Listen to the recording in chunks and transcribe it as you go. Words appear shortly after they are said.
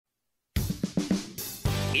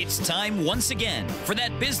It's time once again for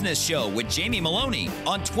That Business Show with Jamie Maloney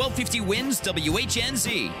on 1250 Wins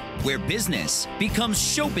WHNZ, where business becomes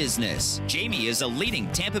show business. Jamie is a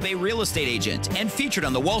leading Tampa Bay real estate agent and featured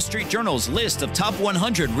on the Wall Street Journal's list of top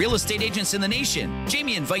 100 real estate agents in the nation.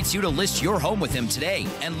 Jamie invites you to list your home with him today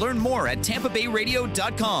and learn more at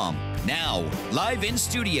tampabayradio.com. Now, live in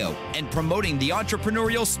studio and promoting the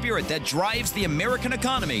entrepreneurial spirit that drives the American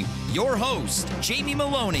economy, your host, Jamie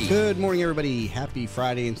Maloney. Good morning, everybody. Happy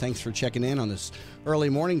Friday, and thanks for checking in on this early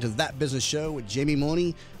morning to That Business Show with Jamie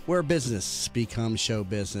Maloney, where business becomes show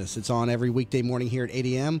business. It's on every weekday morning here at 8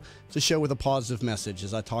 a.m. It's a show with a positive message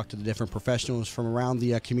as I talk to the different professionals from around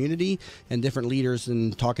the community and different leaders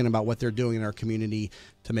and talking about what they're doing in our community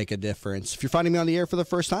to make a difference. If you're finding me on the air for the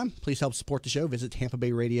first time, please help support the show. Visit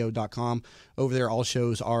tampabayradio.com. Over there, all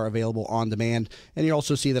shows are available on demand. And you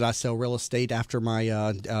also see that I sell real estate after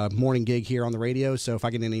my morning gig here on the radio. So if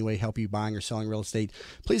I can in any way help you buying or selling real estate,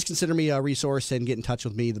 please consider me a resource and get in touch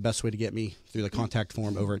with me. The best way to get me through the contact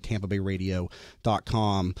form over at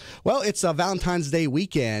tampabayradio.com. Well, it's a Valentine's Day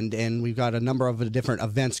weekend, and we've got a number of different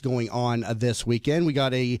events going on this weekend.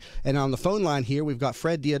 And on the phone line here, we've got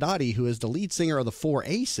Fred Diodati, who is the lead singer of the Four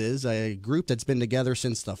Aces, a group that's been together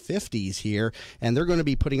since the 50s here, and they're going to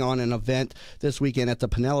be putting on an event this weekend at the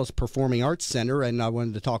Pinellas Performing Arts Center, and I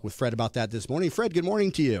wanted to talk with Fred about that this morning. Fred, good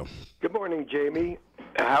morning to you. Good morning, Jamie.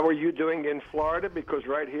 How are you doing in Florida? Because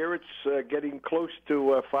right here it's getting close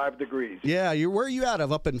to 5 degrees. Yeah, where are you out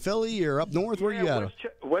of? Up in Philly or up north? Where are you out of?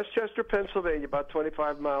 Westchester, Pennsylvania, about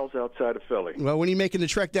 25 miles outside of Philly. Well, when you're making the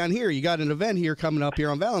trek down here, you got an event here coming up here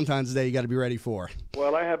on Valentine's Day you got to be ready for.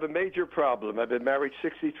 Well, I have a major problem. I've been married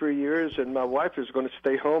 63 years, and my wife is going to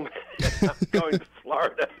stay home. I'm going to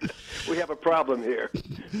Florida. We have a problem here.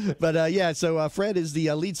 But, so Fred is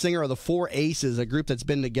the lead singer of the Four Aces, a group that's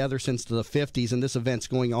been together since the 50s, and this event's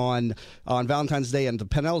going on Valentine's Day at the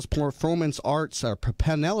Pinellas Performing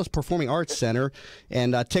Arts Center,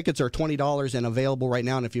 and tickets are $20 and available right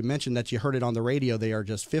now. And if you mentioned that you heard it on the radio, they are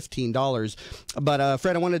just $15. But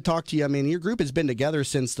Fred, I wanted to talk to you. I mean, your group has been together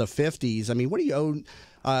since the 50s. I mean, what do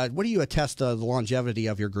you attest the longevity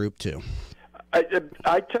of your group to?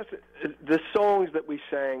 I test the songs that we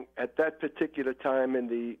sang at that particular time in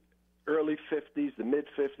the early 50s, the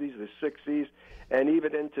mid-50s, the 60s, and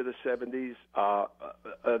even into the 70s.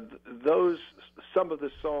 Some of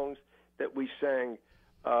the songs that we sang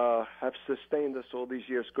have sustained us all these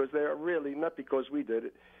years because they are really, not because we did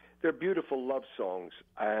it, they're beautiful love songs.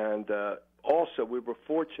 And also we were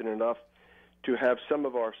fortunate enough to have some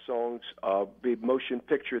of our songs be motion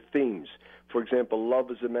picture themes. For example,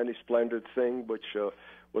 Love is a Many Splendid Thing, which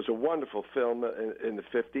was a wonderful film in the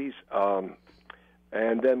 50s.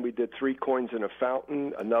 And then we did Three Coins in a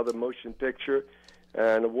Fountain, another motion picture,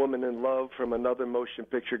 and A Woman in Love from another motion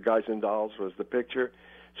picture. Guys and Dolls was the picture.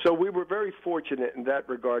 So we were very fortunate in that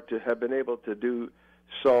regard to have been able to do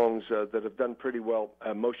songs that have done pretty well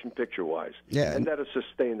motion picture-wise. Yeah, and that has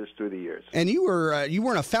sustained us through the years. And you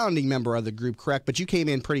weren't a founding member of the group, correct? But you came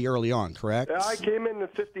in pretty early on, correct? I came in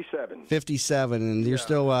 57. 57, and you're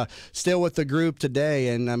still with the group today.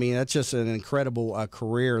 And I mean, that's just an incredible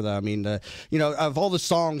career. I mean, of all the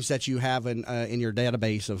songs that you have in your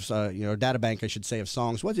database of data bank, I should say, of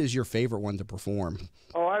songs, what is your favorite one to perform?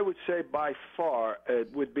 Oh, I would say by far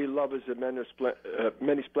it would be Love is a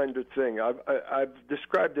Many Splendid Thing. I've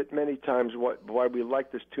described it many times why we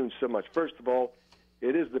like this tune so much. First of all,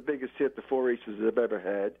 it is the biggest hit the Four Aces have ever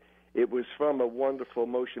had. It was from a wonderful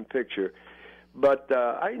motion picture. But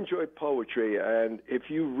I enjoy poetry, and if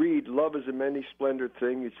you read Love is a Many Splendid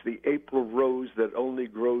Thing, it's the April rose that only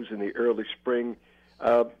grows in the early spring.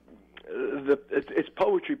 It's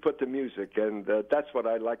poetry put to music, and that's what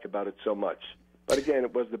I like about it so much. But again,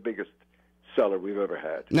 it was the biggest seller we've ever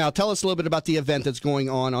had. Now, tell us a little bit about the event that's going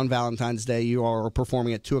on Valentine's Day. You are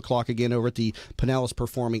performing at 2 o'clock again over at the Pinellas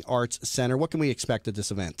Performing Arts Center. What can we expect at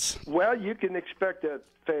this event? Well, you can expect a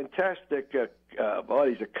fantastic, he's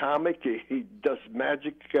a comic. He does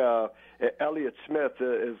magic. Elliott Smith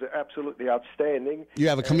is absolutely outstanding. You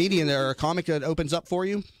have a comedian there, a comic that opens up for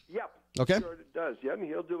you? Yep. Okay. Sure it does. Yeah, and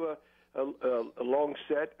he'll do a long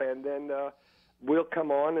set, and then we'll come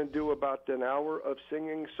on and do about an hour of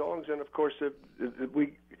singing songs. And, of course,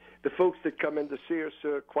 the folks that come in to see us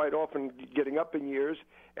are quite often getting up in years,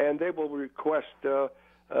 and they will request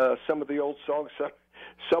some of the old songs.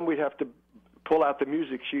 Some we'd have to pull out the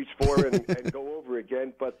music sheets for and go over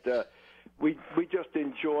again. But we just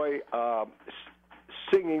enjoy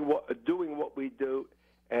singing, doing what we do,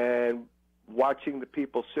 and watching the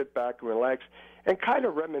people sit back and relax and kind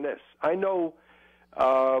of reminisce. I know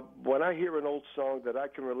when I hear an old song that I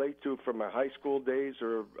can relate to from my high school days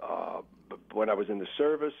or when I was in the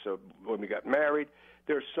service or when we got married,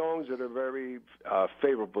 there are songs that are very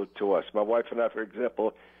favorable to us. My wife and I, for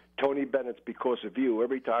example, Tony Bennett's Because of You,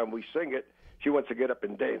 every time we sing it, she wants to get up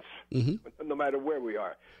and dance, no matter where we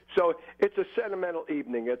are. So it's a sentimental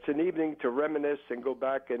evening. It's an evening to reminisce and go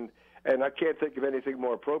back, and I can't think of anything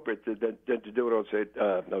more appropriate than to do it on,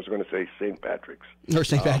 I was going to say St. Patrick's. Or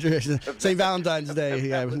St. Patrick's, St. Valentine's Day.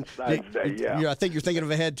 Yeah. Valentine's Day, yeah. I think you're thinking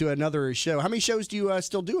of ahead to another show. How many shows do you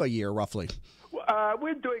still do a year, roughly?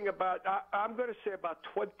 We're doing about, I'm going to say about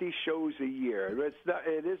 20 shows a year.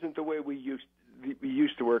 It isn't the way we used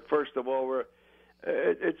to work. First of all,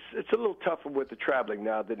 it's a little tougher with the traveling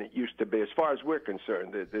now than it used to be, as far as we're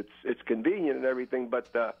concerned. It's convenient and everything, but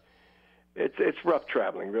it's rough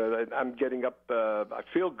traveling. I'm getting up. I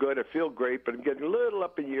feel good. I feel great, but I'm getting a little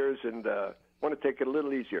up in years and want to take it a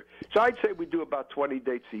little easier. So I'd say we do about 20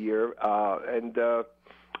 dates a year, and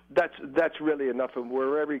that's really enough. And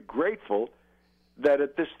we're very grateful that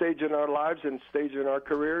at this stage in our lives and stage in our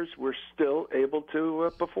careers, we're still able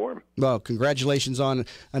to perform. Well, congratulations on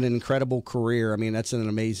an incredible career. I mean, that's an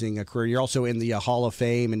amazing career. You're also in the Hall of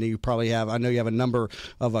Fame, and you probably have, I know you have a number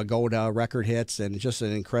of gold record hits, and just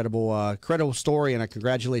an incredible story, and I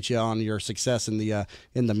congratulate you on your success in the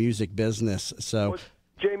music business. So. Well,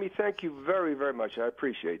 Jamie, thank you very, very much. I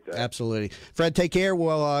appreciate that. Absolutely. Fred, take care.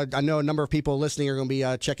 Well, I know a number of people listening are going to be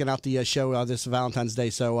checking out the show this Valentine's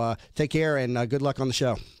Day, so take care and good luck on the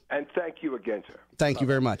show. And thank you again, sir. Thank you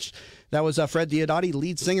very much. That was Fred Diodati,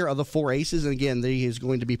 lead singer of the Four Aces. And again, he is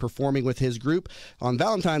going to be performing with his group on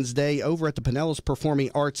Valentine's Day over at the Pinellas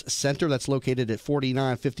Performing Arts Center. That's located at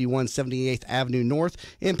 4951 78th Avenue North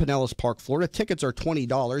in Pinellas Park, Florida. Tickets are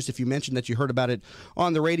 $20. If you mention that you heard about it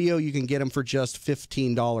on the radio, you can get them for just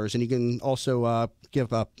 $15. And you can also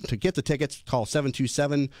to get the tickets, call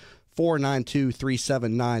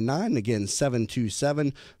 727-492-3799. Again,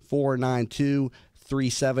 727-492-3799.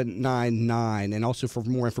 And also for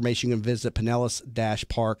more information, you can visit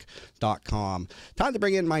pinellas-park.com. Time to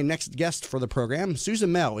bring in my next guest for the program. Susan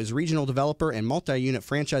Mell is regional developer and multi-unit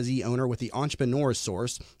franchisee owner with the Entrepreneur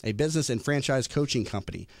Source, a business and franchise coaching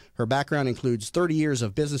company. Her background includes 30 years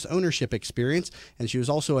of business ownership experience, and she was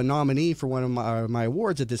also a nominee for one of my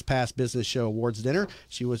awards at this past Business Show Awards dinner.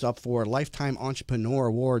 She was up for a Lifetime Entrepreneur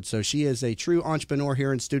Award, so she is a true entrepreneur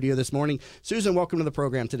here in studio this morning. Susan, welcome to the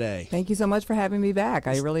program today. Thank you so much for having me back.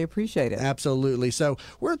 I really appreciate it. Absolutely. So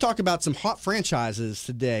we're going to talk about some hot franchises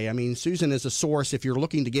today. I mean, Susan is a source. If you're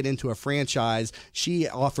looking to get into a franchise, she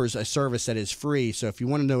offers a service that is free. So if you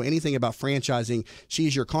want to know anything about franchising,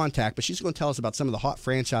 she's your contact. But she's going to tell us about some of the hot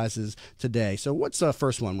franchises today. So what's the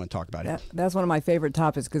first one we'll talk about here? That's one of my favorite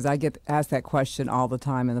topics because I get asked that question all the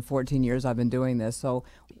time in the 14 years I've been doing this. So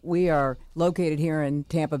we are located here in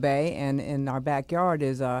Tampa Bay, and in our backyard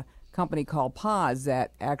is a company called Pods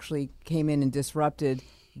that actually came in and disrupted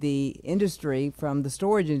the industry from the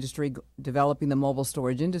storage industry, developing the mobile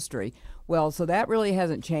storage industry. Well, so that really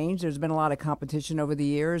hasn't changed. There's been a lot of competition over the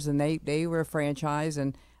years, and they were a franchise,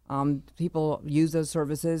 and people use those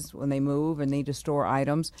services when they move and need to store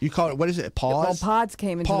items. You call it, what is it, Pods? Well, Pods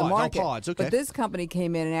came into the market. Oh, Pods, okay. But this company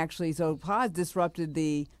came in and actually, so Pods disrupted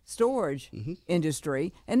the storage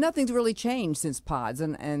industry, and nothing's really changed since Pods.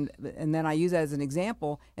 And then I use that as an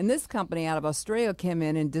example. And this company out of Australia came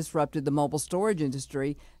in and disrupted the mobile storage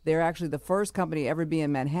industry. They're actually the first company to ever be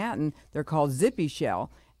in Manhattan. They're called Zippy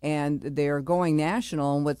Shell. And they're going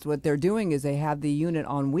national, and what they're doing is they have the unit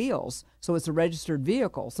on wheels, so it's a registered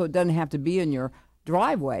vehicle, so it doesn't have to be in your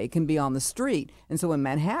driveway. It can be on the street. And so in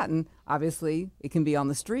Manhattan, obviously, it can be on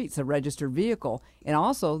the street. It's a registered vehicle. And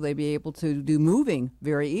also, they'd be able to do moving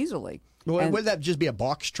very easily. Well, wouldn't that just be a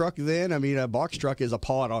box truck then? I mean, a box truck is a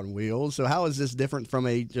pod on wheels. So how is this different from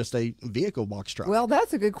just a vehicle box truck? Well,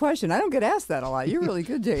 that's a good question. I don't get asked that a lot. You're really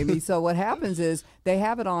good, Jamie. So what happens is they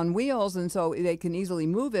have it on wheels, and so they can easily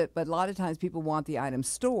move it, but a lot of times people want the item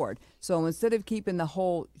stored. So instead of keeping the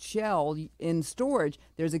whole shell in storage,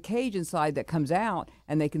 there's a cage inside that comes out,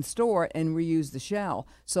 and they can store it and reuse the shell.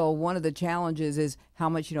 So one of the challenges is how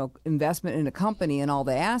much investment in a company and all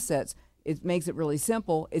the assets. It makes it really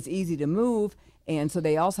simple. It's easy to move. And so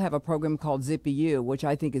they also have a program called ZippyU, which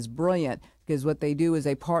I think is brilliant because what they do is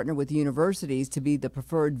they partner with universities to be the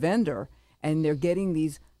preferred vendor. And they're getting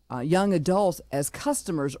these young adults as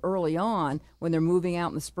customers early on when they're moving out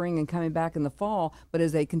in the spring and coming back in the fall. But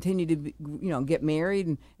as they continue to get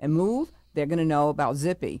married and move, they're going to know about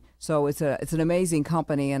Zippy. So it's an amazing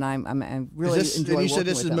company, and I'm really enjoy and you said working this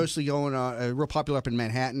with is them. mostly going real popular up in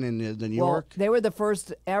Manhattan and the New Well, York. they were the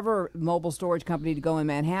first ever mobile storage company to go in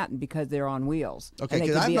Manhattan because they're on wheels. Okay, And they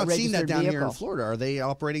because can I've be a not seen that registered down here in vehicle. Florida. Are they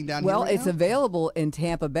operating down Well, here? Right it's now? available in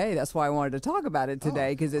Tampa Bay. That's why I wanted to talk about it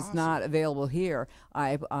today, because it's not available here.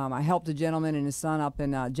 I helped a gentleman and his son up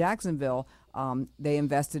in Jacksonville. They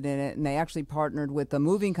invested in it, and they actually partnered with a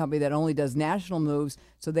moving company that only does national moves,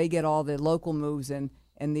 so they get all the local moves and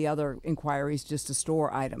the other inquiries just to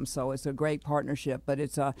store items. So it's a great partnership, but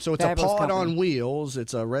it's a So it's a fabulous pod company. on wheels.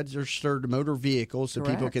 It's a registered motor vehicle, so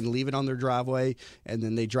people Correct. can leave it on their driveway, and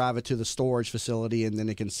then they drive it to the storage facility, and then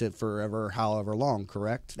it can sit forever, however long.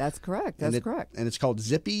 Correct? That's correct. And That's correct. And it's called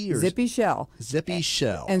Zippy or Zippy Shell. Zippy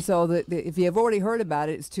Shell. And so if you have already heard about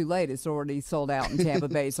it, it's too late. It's already sold out in Tampa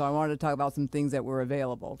Bay. So I wanted to talk about some things that were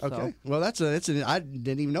available. Okay. So. Well, I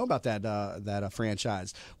didn't even know about that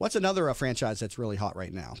franchise. What's another franchise that's really hot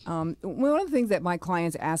right now? One of the things that my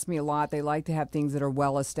clients ask me a lot, they like to have things that are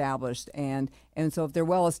well established, and so if they're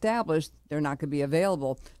well established, they're not going to be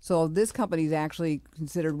available. So this company is actually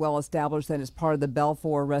considered well established, and is part of the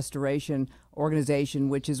Belfour Restoration Organization,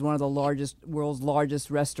 which is one of the world's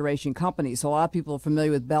largest restoration companies. So a lot of people are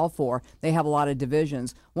familiar with Belfour. They have a lot of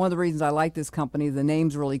divisions. One of the reasons I like this company, the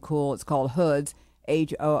name's really cool. It's called Hoods,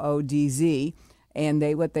 Hoodz.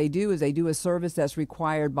 And what they do is they do a service that's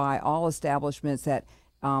required by all establishments that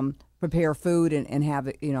prepare food and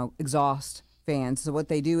have exhaust fans. So what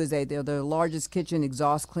they do is they're the largest kitchen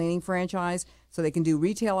exhaust cleaning franchise. So they can do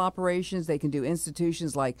retail operations, they can do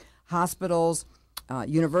institutions like hospitals,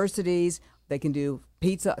 universities. They can do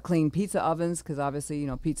clean pizza ovens, because obviously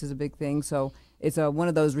pizza is a big thing. So it's one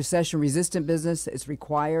of those recession-resistant business. It's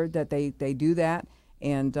required that they do that.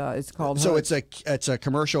 And it's called. So Hoods. it's a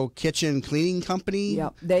commercial kitchen cleaning company. Yeah,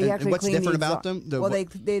 they And actually what's clean different the about them?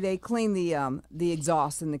 they clean the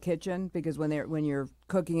exhaust in the kitchen, because when you're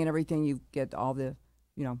cooking and everything, you get all the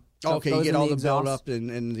Okay, you goes get in all the exhaust.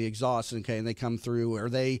 buildup and the exhaust, okay, and they come through.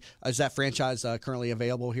 Is that franchise currently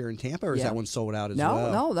available here in Tampa, or is Yeah. that one sold out as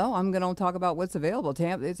well? No. I'm going to talk about what's available.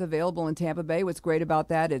 It's available in Tampa Bay. What's great about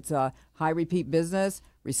that? It's a high repeat business,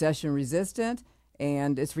 recession resistant,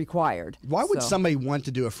 and it's required. Why would So- somebody want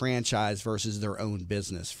to do a franchise versus their own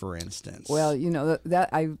business, for instance? Well,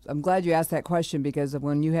 I'm glad you asked that question, because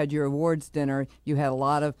when you had your awards dinner, you had a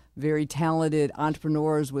lot of very talented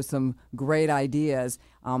entrepreneurs with some great ideas.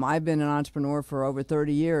 I've been an entrepreneur for over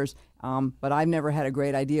 30 years, but I've never had a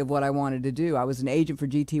great idea of what I wanted to do. I was an agent for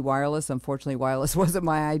GT Wireless. Unfortunately, wireless wasn't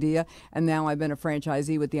my idea, and now I've been a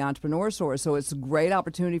franchisee with the Entrepreneur Source. So it's a great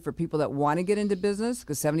opportunity for people that want to get into business,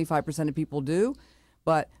 because 75% of people do,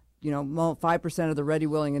 but 5% of the ready,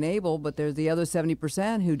 willing, and able, but there's the other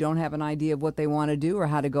 70% who don't have an idea of what they want to do or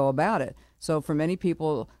how to go about it. So for many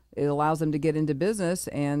people, it allows them to get into business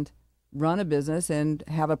and run a business and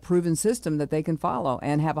have a proven system that they can follow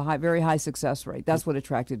and have a very high success rate. That's what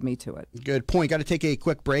attracted me to it. Good point. Got to take a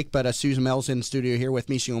quick break, but Susan Mel's in the studio here with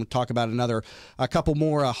me. She's going to talk about a couple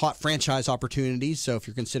more hot franchise opportunities. So if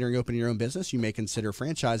you're considering opening your own business, you may consider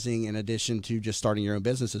franchising in addition to just starting your own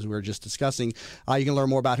business, as we were just discussing. You can learn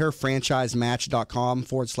more about her,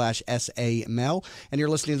 franchisematch.com/SA Mel. And you're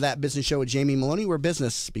listening to That Business Show with Jamie Maloney, where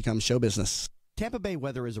business becomes show business. Tampa Bay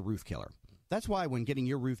weather is a roof killer. That's why when getting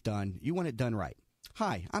your roof done, you want it done right.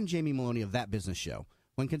 Hi, I'm Jamie Maloney of That Business Show.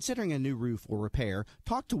 When considering a new roof or repair,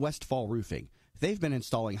 talk to Westfall Roofing. They've been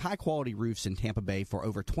installing high-quality roofs in Tampa Bay for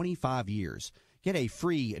over 25 years. Get a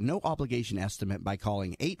free, no-obligation estimate by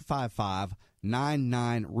calling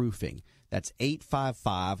 855-99-ROOFING. That's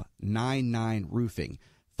 855-99-ROOFING.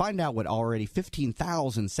 Find out what already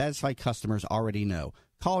 15,000 satisfied customers already know.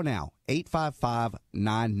 Call now,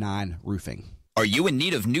 855-99-ROOFING. Are you in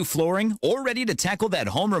need of new flooring or ready to tackle that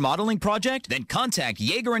home remodeling project? Then contact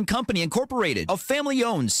Yeager & Company Incorporated, a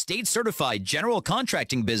family-owned, state-certified general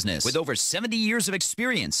contracting business with over 70 years of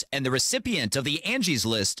experience and the recipient of the Angie's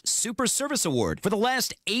List Super Service Award for the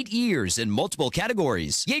last 8 years in multiple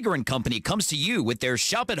categories. Yeager & Company comes to you with their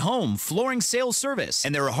shop-at-home flooring sales service,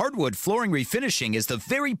 and their hardwood flooring refinishing is the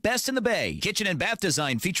very best in the Bay. Kitchen and bath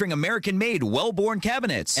design featuring American-made, well-born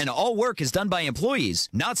cabinets, and all work is done by employees,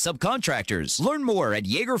 not subcontractors. Learn more at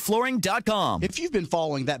YeagerFlooring.com. If you've been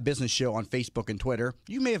following That Business Show on Facebook and Twitter,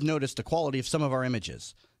 you may have noticed the quality of some of our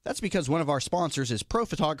images. That's because one of our sponsors is pro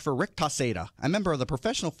photographer Rick Taseda, a member of the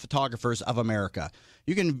Professional Photographers of America.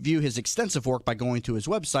 You can view his extensive work by going to his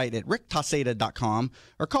website at ricktaseda.com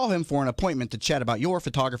or call him for an appointment to chat about your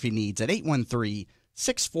photography needs at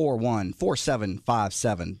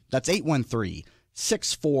 813-641-4757. That's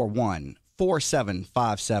 813-641-4757.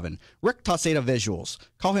 Rick Taseda Visuals.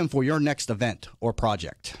 Call him for your next event or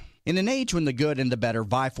project. In an age when the good and the better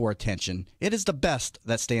vie for attention, it is the best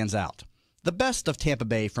that stands out. The best of Tampa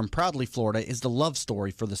Bay from Proudly Florida is the love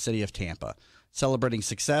story for the city of Tampa, celebrating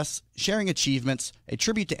success, sharing achievements, a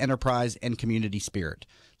tribute to enterprise and community spirit.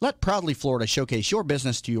 Let Proudly Florida showcase your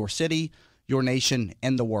business to your city, your nation,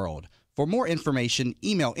 and the world. For more information,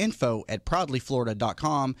 email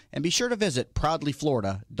info@proudlyflorida.com and be sure to visit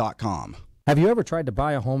proudlyflorida.com. Have you ever tried to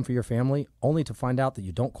buy a home for your family only to find out that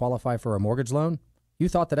you don't qualify for a mortgage loan? You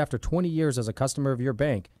thought that after 20 years as a customer of your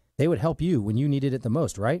bank, they would help you when you needed it the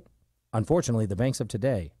most, right? Unfortunately, the banks of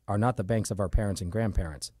today are not the banks of our parents and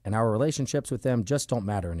grandparents, and our relationships with them just don't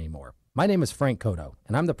matter anymore. My name is Frank Cotto,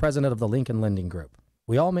 and I'm the president of the Lincoln Lending Group.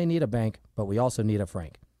 We all may need a bank, but we also need a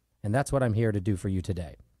Frank, and that's what I'm here to do for you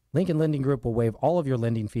today. Lincoln Lending Group will waive all of your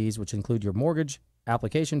lending fees, which include your mortgage,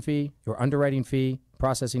 application fee, your underwriting fee,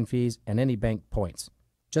 processing fees, and any bank points.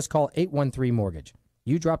 Just call 813-MORTGAGE.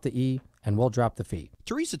 You drop the E, and we'll drop the fee.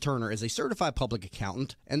 Teresa Turner is a certified public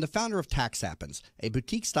accountant and the founder of Tax Happens, a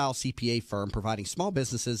boutique-style CPA firm providing small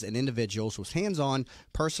businesses and individuals with hands-on,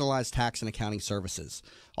 personalized tax and accounting services.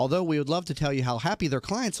 Although we would love to tell you how happy their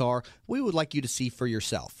clients are, we would like you to see for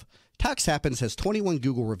yourself. Tax Happens has 21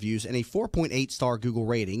 Google reviews and a 4.8-star Google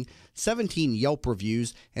rating, 17 Yelp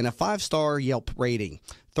reviews, and a 5-star Yelp rating,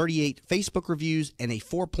 38 Facebook reviews, and a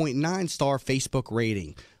 4.9-star Facebook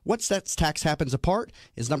rating. What sets Tax Happens apart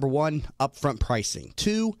is number 1, upfront pricing,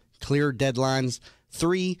 2, clear deadlines,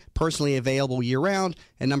 3, personally available year-round,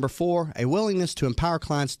 and number 4, a willingness to empower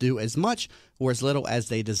clients to do as much or as little as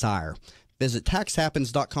they desire. Visit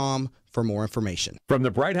taxhappens.com for more information. From the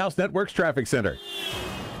Bright House Networks Traffic Center.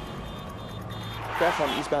 Crash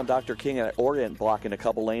on eastbound Dr. King at Orient blocking a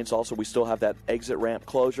couple lanes. Also, we still have that exit ramp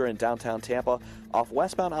closure in downtown Tampa off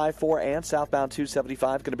westbound I-4 and southbound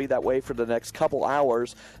 275. Going to be that way for the next couple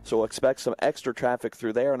hours, so expect some extra traffic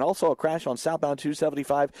through there. And also a crash on southbound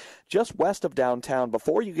 275 just west of downtown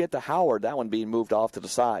before you get to Howard, that one being moved off to the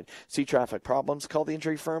side. See traffic problems? Call the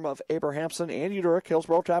injury firm of Abrahamson and Uderick,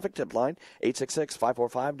 Hillsborough Traffic Tip Line,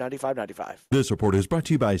 866-545-9595. This report is brought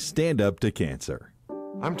to you by Stand Up to Cancer.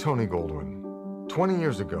 I'm Tony Goldwyn. 20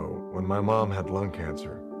 years ago, when my mom had lung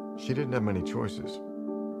cancer, she didn't have many choices.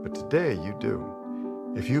 But today, you do.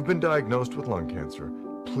 If you've been diagnosed with lung cancer,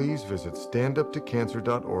 please visit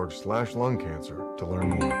standuptocancer.org/lungcancer to learn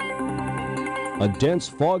more. A dense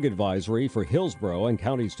fog advisory for Hillsborough and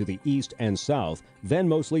counties to the east and south, then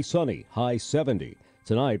mostly sunny, high 70.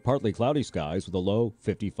 Tonight, partly cloudy skies with a low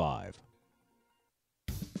 55.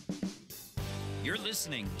 You're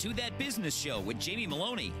listening to That Business Show with Jamie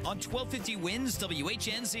Maloney on 1250 Wins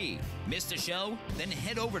WHNZ. Missed a show? Then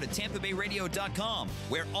head over to TampaBayRadio.com,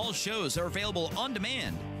 where all shows are available on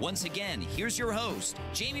demand. Once again, here's your host,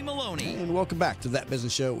 Jamie Maloney. And welcome back to That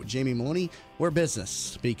Business Show with Jamie Maloney, where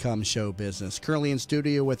business becomes show business. Currently in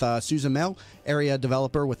studio with Susan Mell, area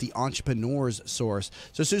developer with the Entrepreneur's Source.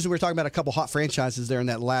 So, Susan, we were talking about a couple hot franchises there in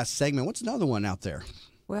that last segment. What's another one out there?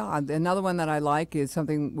 Well, another one that I like is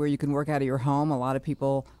something where you can work out of your home. A lot of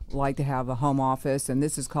people like to have a home office, and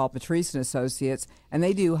this is called Patrice & Associates, and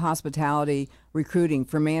they do hospitality recruiting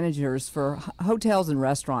for managers for hotels and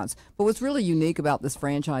restaurants. But what's really unique about this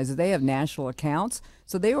franchise is they have national accounts,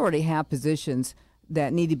 so they already have positions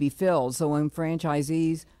that need to be filled. So when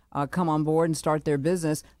franchisees come on board and start their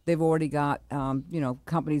business, they've already got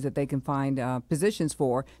companies that they can find positions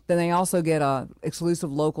for. Then they also get a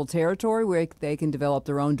exclusive local territory where they can develop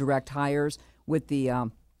their own direct hires with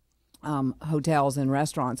the hotels and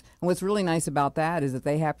restaurants. And what's really nice about that is that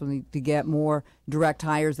they happen to get more direct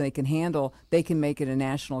hires than they can handle. They can make it a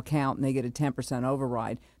national account and they get a 10%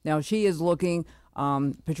 override. Now she is looking.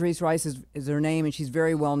 Patrice Rice is her name, and she's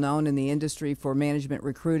very well known in the industry for management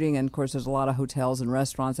recruiting. And of course, there's a lot of hotels and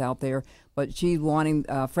restaurants out there. But she's wanting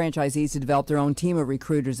franchisees to develop their own team of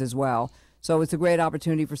recruiters as well. So it's a great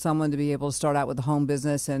opportunity for someone to be able to start out with a home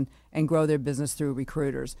business and grow their business through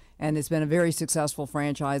recruiters. And it's been a very successful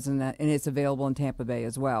franchise, and it's available in Tampa Bay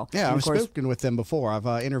as well. Yeah, I've spoken with them before. I've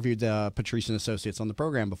interviewed Patrice & Associates on the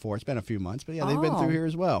program before. It's been a few months, but yeah, they've been through here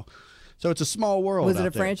as well. So it's a small world. Was it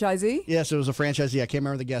a there. Franchisee? Yes, it was a franchisee. I can't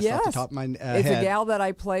remember the guest off the top of my head. It's a gal that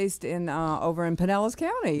I placed in over in Pinellas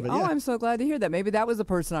County. But yeah. I'm so glad to hear that. Maybe that was the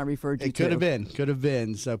person I referred you to. It could have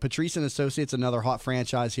been. So Patrice & Associates, another hot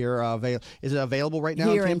franchise here. Is it available right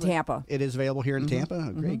now here in Tampa? It is available here in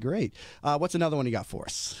Tampa. Oh, great. What's another one you got for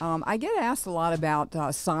us? I get asked a lot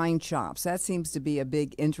about sign shops. That seems to be a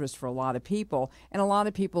big interest for a lot of people, and a lot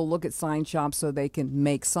of people look at sign shops so they can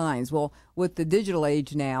make signs. Well, with the digital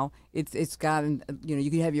age now, it's gotten, you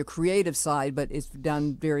can have your creative side, but it's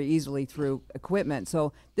done very easily through equipment.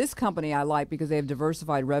 So this company I like because they have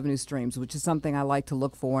diversified revenue streams, which is something I like to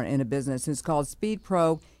look for in a business. It's called Speed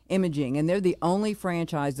Pro Imaging, and they're the only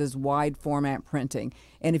franchise that's wide format printing.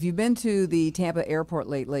 And if you've been to the Tampa airport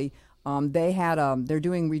lately, they're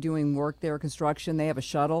redoing work there, construction. They have a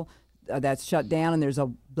shuttle that's shut down, and there's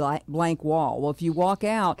a blank wall. Well, if you walk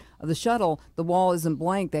out of the shuttle, the wall isn't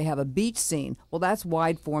blank. They have a beach scene. Well, that's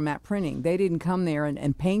wide format printing. They didn't come there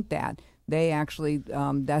and paint that. They actually,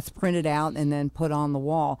 that's printed out and then put on the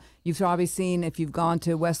wall. You've probably seen, if you've gone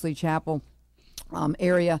to Wesley Chapel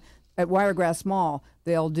area at Wiregrass Mall,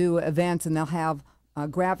 they'll do events and they'll have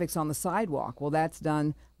graphics on the sidewalk. Well, that's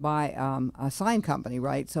done by a sign company,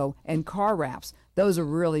 right? So, and car wraps, those are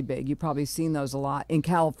really big. You've probably seen those a lot. In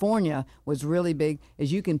California, what's really big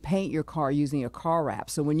is you can paint your car using a car wrap.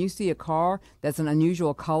 So when you see a car that's an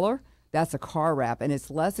unusual color, that's a car wrap, and it's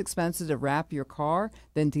less expensive to wrap your car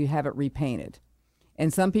than to have it repainted.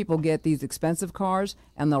 And some people get these expensive cars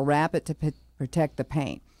and they'll wrap it to protect the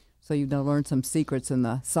paint. So you've learned some secrets in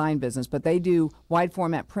the sign business. But they do wide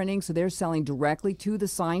format printing, so they're selling directly to the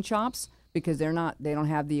sign shops because they don't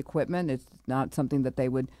have the equipment. It's not something that they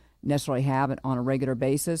would necessarily have it on a regular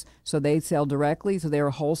basis. So they sell directly, so they're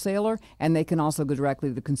a wholesaler, and they can also go directly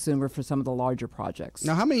to the consumer for some of the larger projects.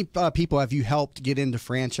 Now, how many people have you helped get into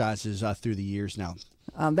franchises through the years now?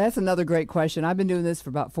 That's another great question. I've been doing this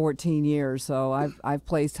for about 14 years, so I've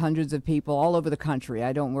placed hundreds of people all over the country.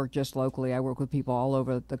 I don't work just locally. I work with people all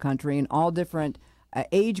over the country in all different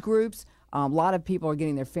age groups. A lot of people are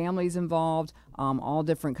getting their families involved, all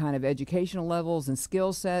different kind of educational levels and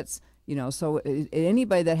skill sets. So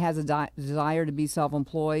anybody that has a desire to be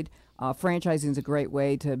self-employed, franchising is a great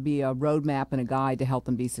way to be a roadmap and a guide to help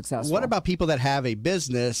them be successful. What about people that have a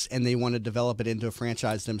business and they want to develop it into a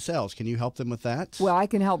franchise themselves? Can you help them with that? Well, I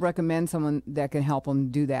can help recommend someone that can help them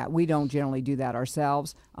do that. We don't generally do that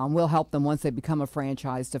ourselves. We'll help them once they become a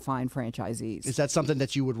franchise to find franchisees. Is that something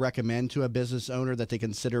that you would recommend to a business owner, that they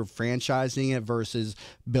consider franchising it versus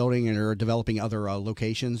building or developing other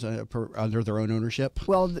locations under their own ownership?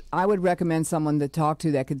 Well, I would recommend someone to talk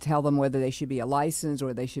to that could tell them whether they should be a licensed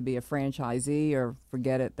or they should be a franchisee, or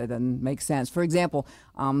forget it, that doesn't make sense. For example,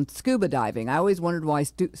 scuba diving. I always wondered why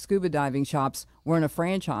scuba diving shops weren't a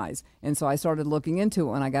franchise, and so I started looking into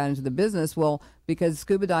it when I got into the business. Well, because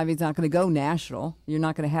scuba diving is not going to go national. You're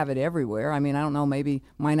not going to have it everywhere. I mean, I don't know, maybe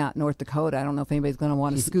Minot, North Dakota. I don't know if anybody's going to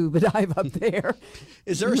want to scuba dive up there.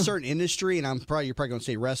 Is there a certain industry, and you're probably going to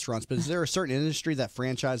say restaurants, but is there a certain industry that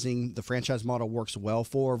the franchise model works well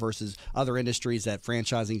for versus other industries that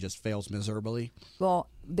franchising just fails miserably? Well,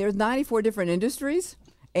 there's 94 different industries.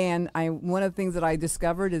 And one of the things that I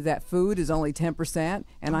discovered is that food is only 10%.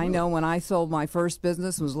 And I know when I sold my first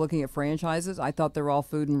business and was looking at franchises, I thought they were all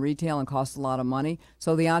food and retail and cost a lot of money.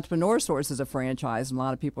 So the Entrepreneur Source is a franchise, and a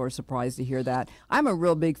lot of people are surprised to hear that. I'm a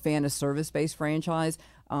real big fan of service-based franchise.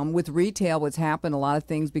 With retail, what's happened, a lot of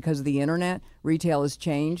things because of the internet, retail has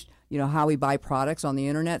changed. How we buy products on the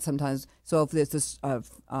internet sometimes. So if there's a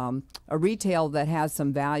retail that has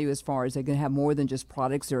some value as far as they can have more than just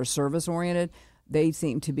products, they're service-oriented, they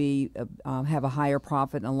seem to be have a higher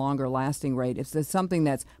profit and a longer lasting rate. If there's something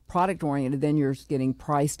that's product oriented, then you're getting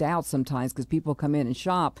priced out sometimes because people come in and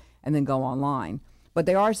shop and then go online. But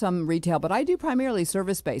there are some retail, but I do primarily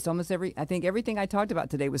service-based. I think everything I talked about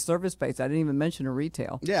today was service-based. I didn't even mention a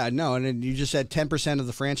retail. Yeah, no, and then you just said 10% of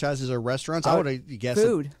the franchises are restaurants. I would have guessed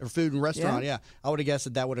food and restaurant. Yeah, I would have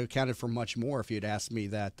guessed that would have accounted for much more if you'd asked me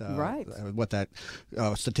that. Right. What that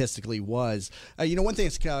statistically was. One thing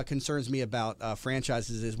that concerns me about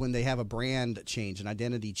franchises is when they have a brand change, an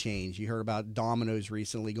identity change. You heard about Domino's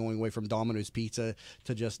recently going away from Domino's Pizza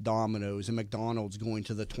to just Domino's, and McDonald's going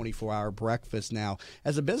to the 24-hour breakfast now.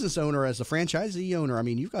 As a business owner, as a franchisee owner, I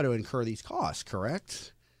mean, you've got to incur these costs,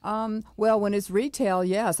 correct? Well, when it's retail,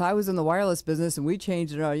 yes. I was in the wireless business, and we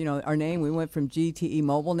changed our name. We went from GTE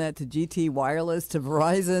MobileNet to GT Wireless to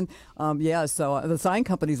Verizon. So the sign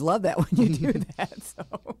companies love that when you do that. So.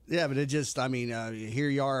 Yeah, but here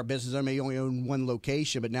you are, a business owner, you only own one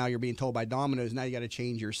location, but now you're being told by Domino's, now you got to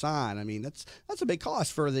change your sign. I mean, that's a big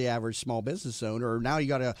cost for the average small business owner. Now you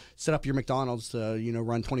got to set up your McDonald's to,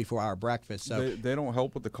 run 24-hour breakfast. So they don't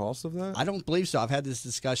help with the cost of that? I don't believe so. I've had this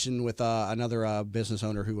discussion with another business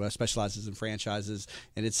owner who specializes in franchises,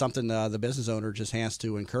 and it's something the business owner just has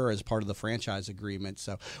to incur as part of the franchise agreement.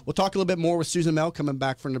 So we'll talk a little bit more with Susan Mel coming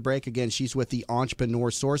back from the break. Again, she's with the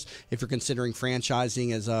Entrepreneur Source. If you're considering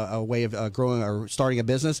franchising as a way of growing or starting a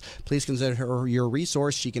business, please consider her your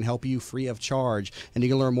resource. She can help you free of charge. And you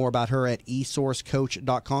can learn more about her at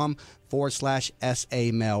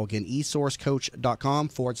esourcecoach.com/SAMel. Again,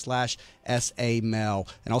 esourcecoach.com/SAMel.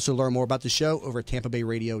 And also learn more about the show over at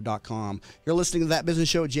TampaBayRadio.com. You're listening to That Business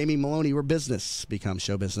Show with Jamie Maloney, where business becomes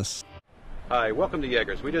show business. Hi, welcome to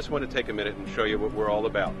Yeager's. We just want to take a minute and show you what we're all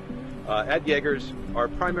about. At Yeager's, our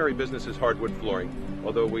primary business is hardwood flooring,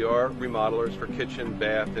 although we are remodelers for kitchen,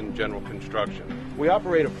 bath, and general construction. We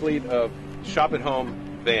operate a fleet of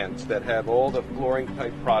shop-at-home vans that have all the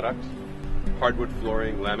flooring-type products, hardwood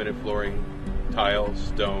flooring, laminate flooring, tiles,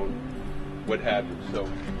 stone, what have you. So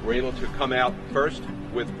we're able to come out first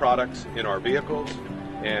with products in our vehicles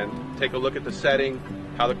and take a look at the setting,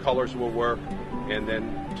 how the colors will work, and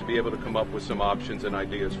then to be able to come up with some options and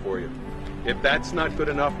ideas for you. If that's not good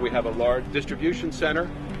enough, we have a large distribution center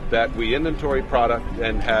that we inventory product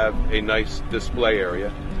and have a nice display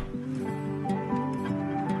area.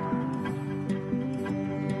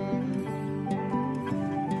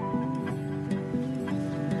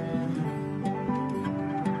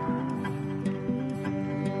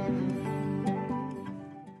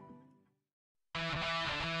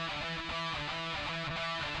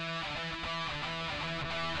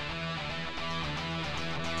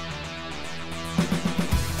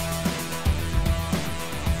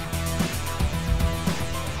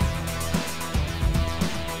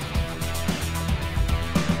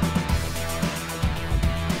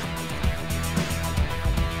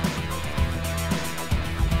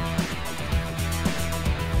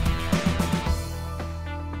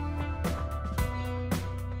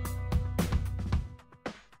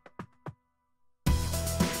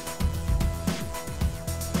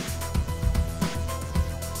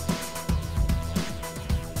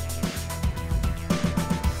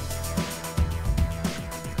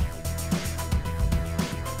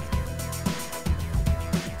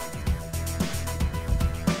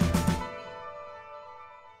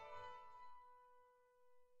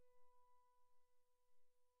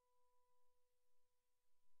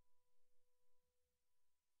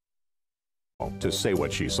 To say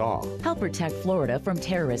what she saw. Help protect Florida from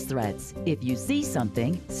terrorist threats. If you see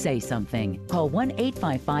something, say something. Call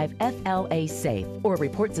 1-855-FLA-SAFE or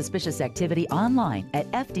report suspicious activity online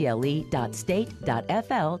at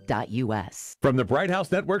fdle.state.fl.us. From the Bright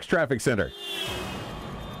House Networks Traffic Center.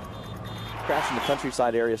 Crash in the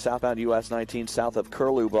countryside area, southbound US 19, south of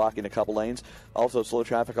Curlew, blocking a couple lanes. Also slow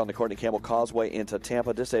traffic on the Courtney Campbell Causeway into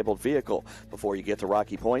Tampa, disabled vehicle before you get to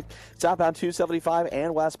Rocky Point. Southbound 275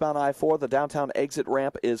 and westbound I-4, the downtown exit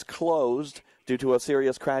ramp is closed due to a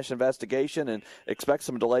serious crash investigation, and expect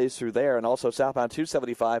some delays through there. And also southbound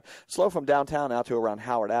 275, slow from downtown out to around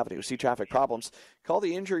Howard Avenue. See traffic problems? Call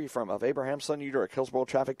the injury firm of Abraham Son Udrich, Hillsborough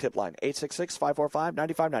Traffic Tip Line,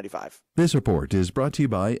 866-545-9595. This report is brought to you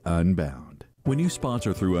by Unbound. When you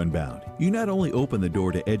sponsor through Unbound, you not only open the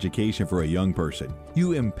door to education for a young person,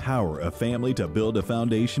 you empower a family to build a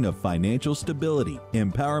foundation of financial stability,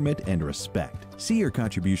 empowerment, and respect. See your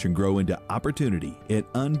contribution grow into opportunity at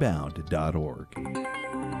unbound.org.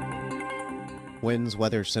 Winds,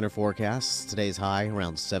 weather, center forecasts. Today's high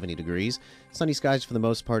around 70 degrees. Sunny skies for the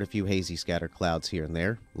most part, a few hazy scattered clouds here and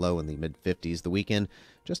there. Low in the mid-50s. The weekend,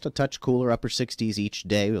 just a touch cooler, upper 60s each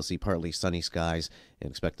day. We'll see partly sunny skies and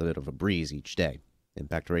expect a bit of a breeze each day.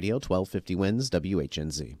 Impact Radio, 1250 Winds,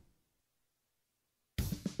 WHNZ.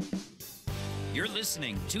 You're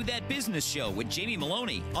listening to That Business Show with Jamie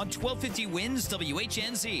Maloney on 1250 Winds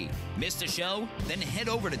WHNZ. Missed a show? Then head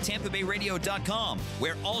over to TampaBayRadio.com,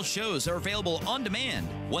 where all shows are available on demand.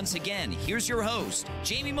 Once again, here's your host,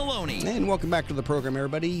 Jamie Maloney. And welcome back to the program,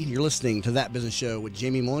 everybody. You're listening to That Business Show with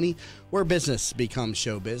Jamie Maloney, where business becomes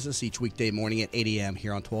show business, each weekday morning at 8 a.m.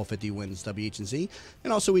 here on 1250 Winds WHNZ.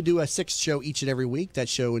 And also we do a sixth show each and every week. That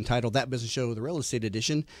show entitled That Business Show, the Real Estate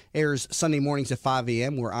Edition, airs Sunday mornings at 5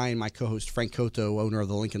 a.m., where I and my co-host Frank Cotto, owner of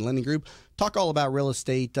the Lincoln Lending Group, talk all about real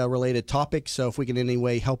estate related topics. So if we can in any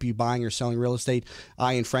way help you buying or selling real estate,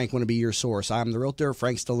 I and Frank want to be your source. I'm the realtor,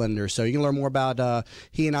 Frank's the lender. So you can learn more about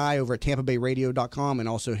he and I over at TampaBayRadio.com and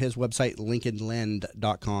also his website,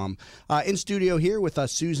 LincolnLend.com. In studio here with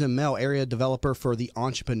Susan Mell, area developer for the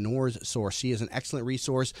Entrepreneur's Source. She is an excellent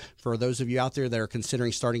resource for those of you out there that are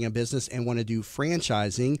considering starting a business and want to do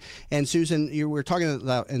franchising. And Susan, you were talking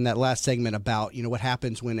about in that last segment about what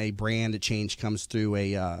happens when a brand change comes through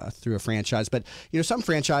a franchise. But some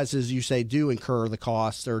franchises, you say, do incur the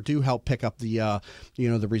costs or do help pick up the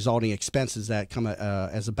the resulting expenses that come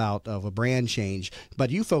as about of a brand change. But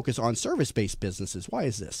you focus on service-based businesses. Why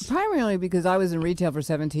is this? Primarily because I was in retail for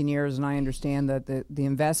 17 years, and I understand that the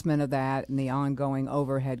investment of that and the ongoing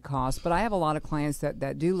overhead costs. But I have a lot of clients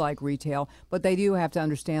that do like retail, but they do have to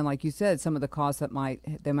understand, like you said, some of the costs that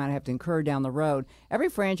they might have to incur down the road. Every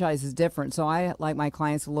franchise is different, so I like my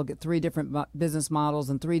clients to look at 3 different business models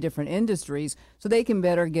and 3 different industries industries, so they can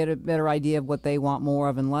get a better idea of what they want more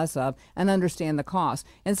of and less of, and understand the cost.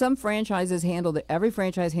 And some franchises every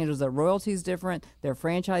franchise handles their royalties different, their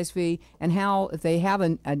franchise fee, and how if they have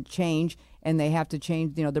a change and they have to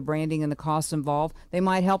change, the branding and the costs involved, they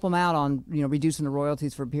might help them out on, reducing the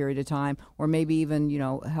royalties for a period of time, or maybe even,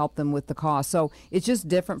 help them with the cost. So it's just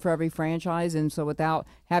different for every franchise. And so without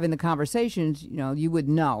having the conversations, you would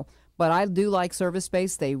know. But I do like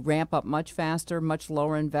service-based. They ramp up much faster, much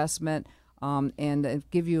lower investment, and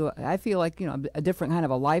give you, I feel like, a different kind of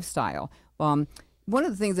a lifestyle. One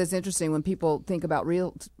of the things that's interesting when people think about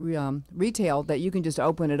retail, that you can just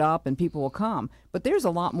open it up and people will come. But there's a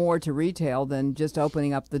lot more to retail than just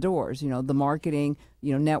opening up the doors. The marketing,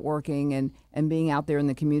 networking, and being out there in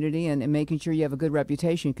the community and making sure you have a good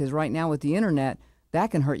reputation. Because right now with the internet, that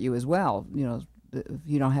can hurt you as well. If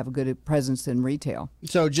you don't have a good presence in retail.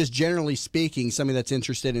 So just generally speaking, somebody that's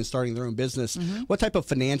interested in starting their own business, what type of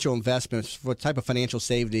financial investments, what type of financial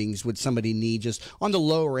savings would somebody need just on the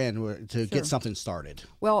lower end to get something started?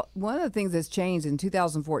 Well, one of the things that's changed in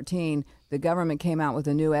 2014, the government came out with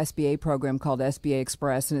a new SBA program called SBA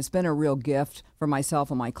Express, and it's been a real gift for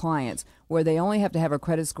myself and my clients, where they only have to have a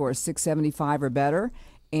credit score of 675 or better,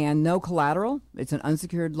 and no collateral. It's an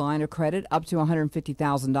unsecured line of credit up to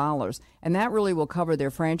 $150,000. And that really will cover their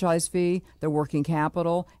franchise fee, their working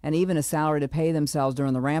capital, and even a salary to pay themselves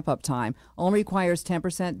during the ramp-up time. Only requires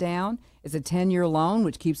 10% down. It's a 10-year loan,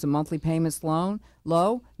 which keeps the monthly payments low,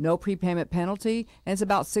 no prepayment penalty, and it's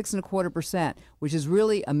about 6.25%, which is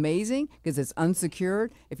really amazing because it's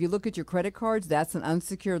unsecured. If you look at your credit cards, that's an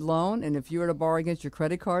unsecured loan, and if you were to borrow against your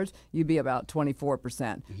credit cards, you'd be about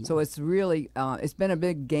 24%. So it's really, it's been a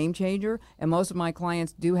big game changer, and most of my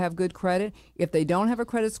clients do have good credit. If they don't have a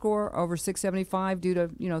credit score over 675 due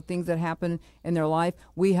to things that happen in their life,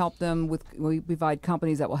 we help them we provide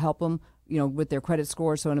companies that will help them with their credit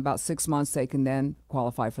score. So in about 6 months, they can then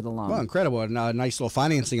qualify for the loan. Well, incredible. A nice little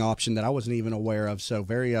financing option that I wasn't even aware of. So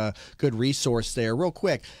very good resource there. Real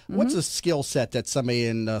quick, what's a skill set that somebody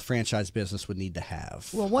in the franchise business would need to have?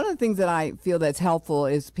 Well, one of the things that I feel that's helpful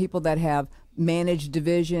is people that have managed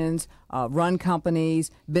divisions, run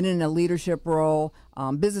companies, been in a leadership role.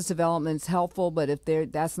 Business development is helpful, but if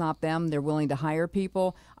that's not them, they're willing to hire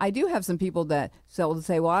people. I do have some people that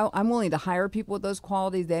say, well, I'm willing to hire people with those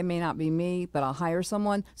qualities. They may not be me, but I'll hire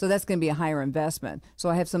someone. So that's going to be a higher investment. So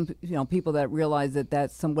I have some people that realize that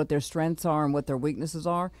that's what their strengths are and what their weaknesses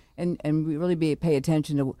are, and really pay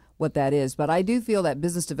attention to what that is. But I do feel that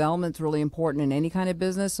business development is really important in any kind of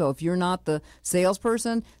business. So if you're not the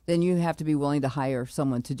salesperson, then you have to be willing to hire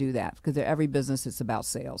someone to do that, because every business is about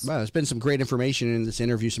sales. Well, there's been some great information in this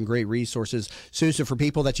interview, some great resources. Susan, for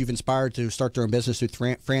people that you've inspired to start their own business through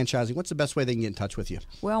franchising, what's the best way they can get in touch with you?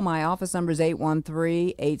 Well, my office number is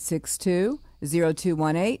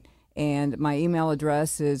 813-862-0218, and my email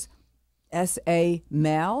address is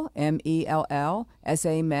SAMEL, MELL,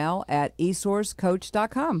 SAMEL at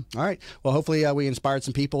esourcecoach.com. All right. Well, hopefully we inspired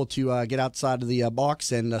some people to get outside of the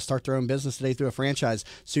box and start their own business today through a franchise.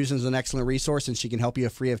 Susan's an excellent resource, and she can help you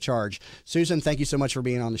free of charge. Susan, thank you so much for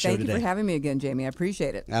being on the show today. Thank you for having me again, Jamie. I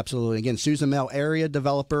appreciate it. Absolutely. Again, Susan Mel, area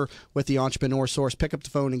developer with the Entrepreneur Source. Pick up the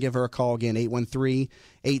phone and give her a call again,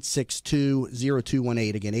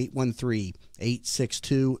 813-862-0218. Again,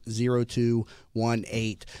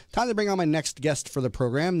 813-862-0218. Time to bring on my next guest for the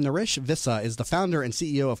program. Naresh Vissa is the founder and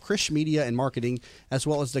CEO of Krish Media and Marketing, as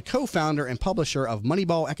well as the co-founder and publisher of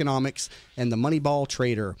Moneyball Economics and the Moneyball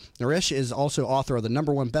Trader. Naresh is also author of the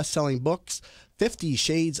 #1 best-selling books, 50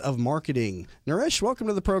 Shades of Marketing. Naresh, welcome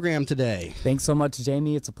to the program today. Thanks so much,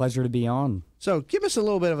 Jamie. It's a pleasure to be on. So give us a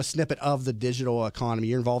little bit of a snippet of the digital economy.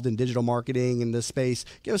 You're involved in digital marketing in this space.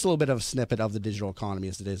 Give us a little bit of a snippet of the digital economy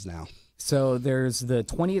as it is now. So there's the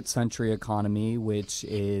 20th century economy, which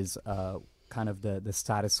is kind of the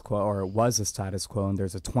status quo, or it was a status quo, and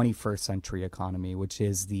there's a 21st century economy, which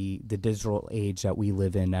is the digital age that we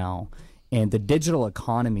live in now. And the digital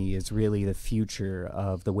economy is really the future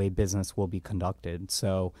of the way business will be conducted.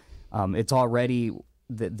 So it's already,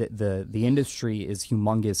 the industry is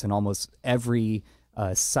humongous, and almost every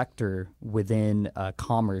sector within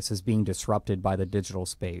commerce is being disrupted by the digital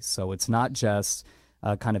space. So it's not just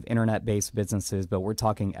kind of internet-based businesses, but we're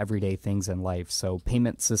talking everyday things in life. So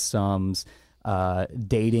payment systems,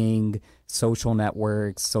 dating, social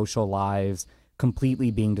networks, social lives, completely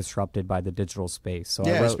being disrupted by the digital space. So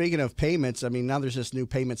yeah, speaking of payments, I mean, now there's this new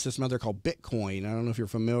payment system out there called Bitcoin. I don't know if you're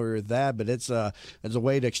familiar with that, but it's a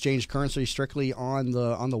way to exchange currency strictly on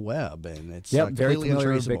the web, and it's very completely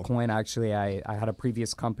familiar with untraceable. Bitcoin. Actually, I had a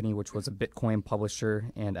previous company which was a Bitcoin publisher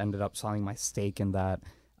and ended up selling my stake in that.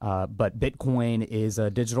 But Bitcoin is a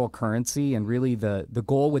digital currency, and really the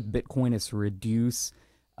goal with Bitcoin is to reduce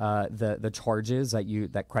the charges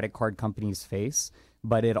that credit card companies face.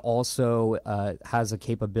 But it also has a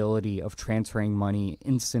capability of transferring money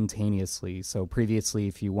instantaneously. So previously,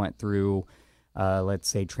 if you went through, let's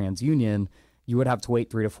say, TransUnion, you would have to wait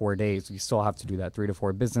 3 to 4 days. You still have to do that 3 to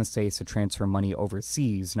 4 business days to transfer money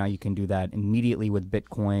overseas. Now you can do that immediately with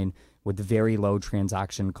Bitcoin with very low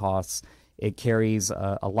transaction costs. It carries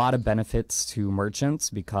a lot of benefits to merchants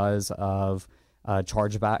because of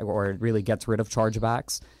chargeback, or it really gets rid of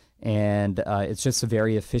chargebacks. And it's just a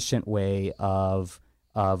very efficient way of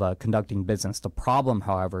conducting business. The problem,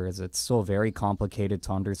 however, is it's still very complicated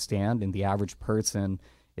to understand, and the average person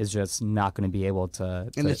is just not going to be able to.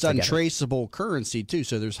 And it's untraceable currency too,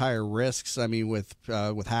 so there's higher risks. I mean, with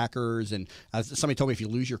hackers, and somebody told me if you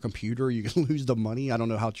lose your computer, you can lose the money. I don't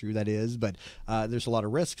know how true that is, but there's a lot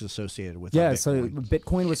of risks associated with. Yeah, so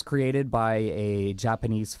Bitcoin was created by a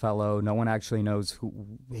Japanese fellow. No one actually knows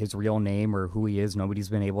his real name or who he is. Nobody's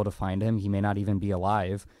been able to find him. He may not even be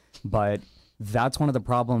alive, but that's one of the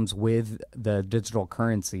problems with the digital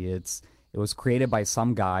currency. It was created by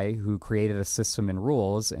some guy who created a system and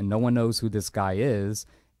rules, and no one knows who this guy is.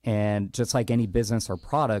 And just like any business or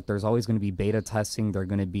product, there's always going to be beta testing. There are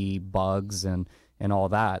going to be bugs and all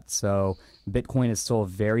that. So Bitcoin is still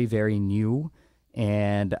very, very new.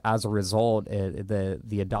 And as a result,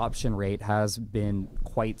 the adoption rate has been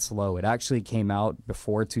quite slow. It actually came out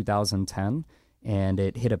before 2010, and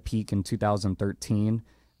it hit a peak in 2013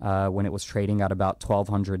 when it was trading at about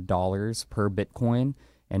 $1,200 per Bitcoin.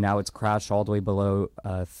 And now it's crashed all the way below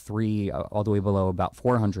all the way below about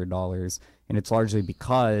 $400, and it's largely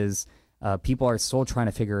because people are still trying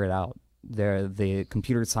to figure it out. The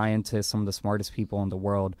computer scientists, some of the smartest people in the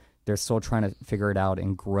world, they're still trying to figure it out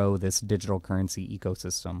and grow this digital currency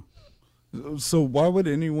ecosystem. So why would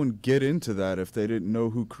anyone get into that if they didn't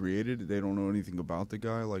know who created it? They don't know anything about the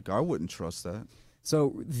guy. Like, I wouldn't trust that.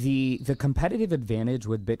 So the competitive advantage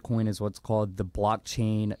with Bitcoin is what's called the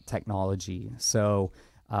blockchain technology. So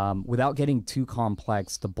without getting too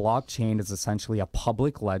complex, the blockchain is essentially a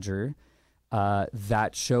public ledger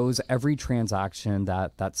that shows every transaction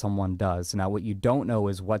that someone does. Now, what you don't know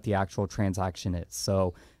is what the actual transaction is.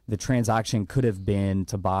 So the transaction could have been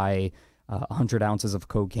to buy 100 ounces of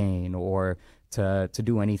cocaine, or to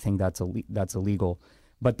do anything that's illegal.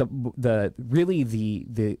 But the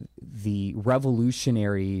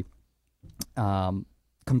revolutionary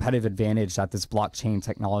competitive advantage that this blockchain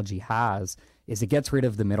technology has is it gets rid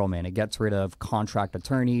of the middleman. It gets rid of contract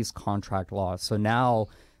attorneys, contract law. So now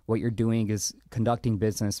what you're doing is conducting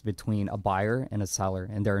business between a buyer and a seller,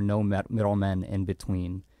 and there are no middlemen in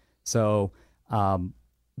between. So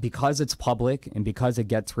because it's public and because it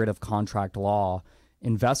gets rid of contract law,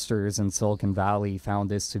 investors in Silicon Valley found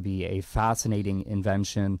this to be a fascinating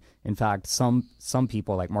invention. In fact, some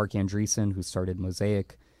people like Mark Andreessen, who started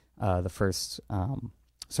Mosaic, the first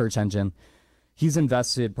search engine, he's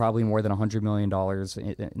invested probably more than $100 million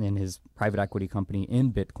in his private equity company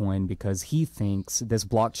in Bitcoin because he thinks this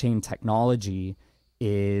blockchain technology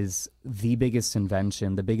is the biggest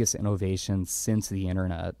invention, the biggest innovation since the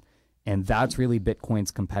internet. And that's really Bitcoin's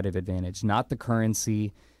competitive advantage, not the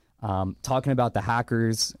currency. Talking about the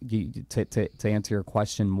hackers, to answer your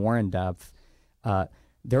question more in depth,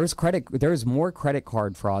 there is more credit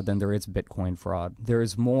card fraud than there is Bitcoin fraud. There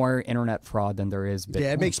is more internet fraud than there is Bitcoin.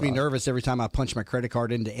 Yeah, it makes fraud. me nervous every time I punch my credit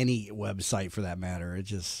card into any website for that matter. It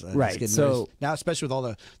just right. So now, especially with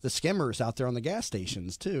all the skimmers out there on the gas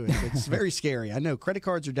stations too, it's very scary. I know credit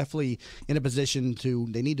cards are definitely in a position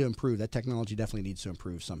they need to improve. That technology definitely needs to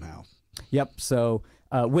improve somehow. Yep. So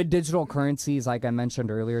with digital currencies, like I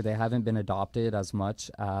mentioned earlier, they haven't been adopted as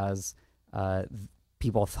much as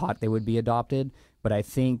people thought they would be adopted. But I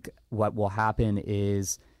think what will happen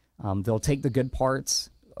is they'll take the good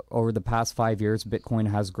parts. Over the past 5 years, Bitcoin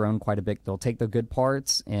has grown quite a bit. They'll take the good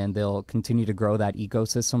parts and they'll continue to grow that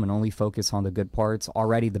ecosystem and only focus on the good parts.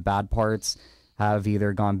 Already the bad parts have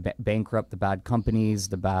either gone bankrupt, the bad companies,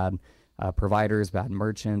 the bad providers, bad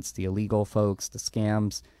merchants, the illegal folks, the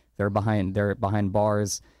scams. They're behind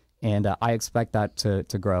bars. And I expect that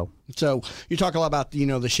to grow. So you talk a lot about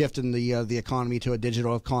the shift in the economy to a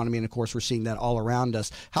digital economy, and of course we're seeing that all around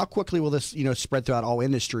us. How quickly will this spread throughout all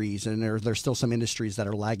industries? And there's still some industries that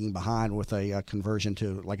are lagging behind with a conversion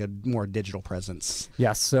to like a more digital presence.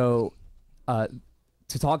 Yes. So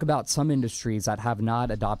to talk about some industries that have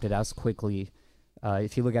not adopted as quickly,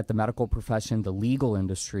 if you look at the medical profession, the legal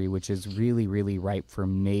industry, which is really, really ripe for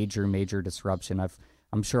major disruption.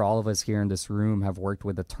 I'm sure all of us here in this room have worked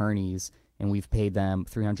with attorneys, and we've paid them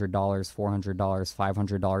 $300, $400,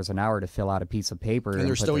 $500 an hour to fill out a piece of paper. And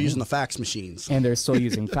they're still using the fax machines. And they're still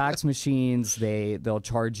using fax machines. They'll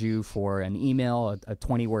charge you for an email, a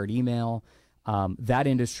 20-word email. That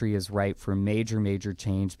industry is ripe for major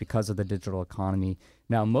change because of the digital economy.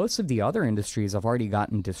 Now, most of the other industries have already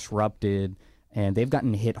gotten disrupted, and they've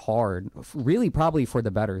gotten hit hard, really probably for the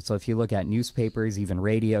better. So if you look at newspapers, even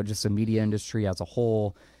radio, just the media industry as a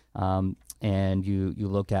whole, and you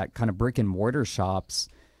look at kind of brick and mortar shops,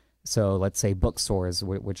 so let's say bookstores,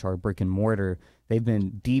 which are brick and mortar, they've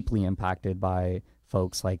been deeply impacted by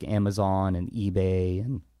folks like Amazon and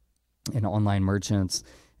eBay and online merchants.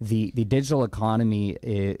 The digital economy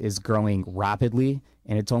is growing rapidly,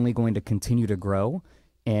 and it's only going to continue to grow.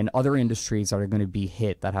 And other industries are going to be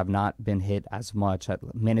hit that have not been hit as much.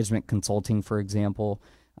 Management consulting, for example,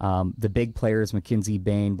 the big players, McKinsey,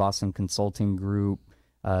 Bain, Boston Consulting Group,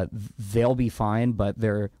 they'll be fine, but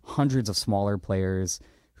there are hundreds of smaller players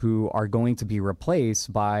who are going to be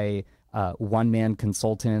replaced by one-man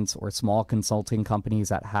consultants or small consulting companies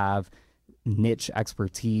that have niche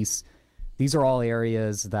expertise. These are all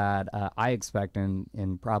areas that I expect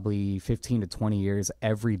in probably 15 to 20 years,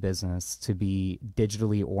 every business to be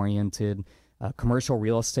digitally oriented. Commercial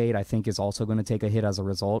real estate, I think, is also going to take a hit as a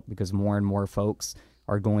result, because more and more folks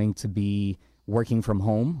are going to be working from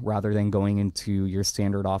home rather than going into your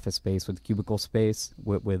standard office space with cubicle space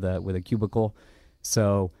with a cubicle.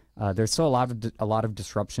 So there's still a lot of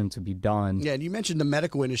disruption to be done. Yeah, and you mentioned the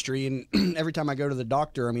medical industry, and every time I go to the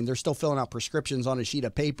doctor, I mean, they're still filling out prescriptions on a sheet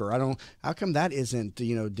of paper. How come that isn't,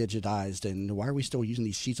 digitized, and why are we still using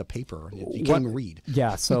these sheets of paper? You can't even read.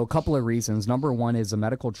 Yeah, so a couple of reasons. Number one is the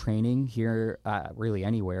medical training here, really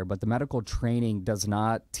anywhere, but the medical training does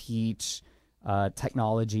not teach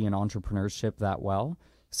technology and entrepreneurship that well.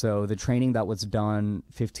 So the training that was done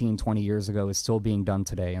 15, 20 years ago is still being done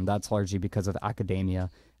today, and that's largely because of academia.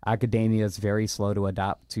 Academia is very slow to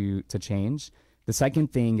adapt to change. The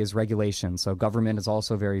second thing is regulation. So government is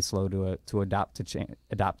also very slow to adapt to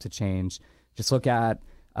change. Just look at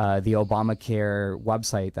the Obamacare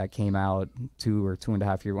website that came out 2 or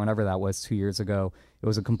 2.5 years, whenever that was, 2 years ago. It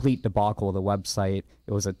was a complete debacle. The website,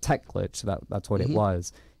 it was a tech glitch. That's what it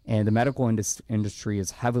was. And the medical industry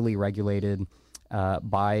is heavily regulated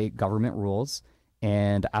by government rules,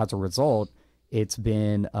 and as a result, it's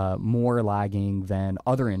been more lagging than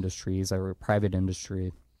other industries or private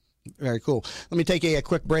industry. Very cool. Let me take a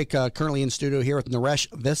quick break. Currently in studio here with Naresh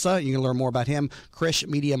Vissa. You can learn more about him,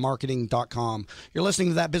 KrishMediaMarketing.com. You're listening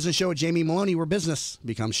to That Business Show with Jamie Maloney, where business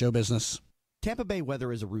becomes show business. Tampa Bay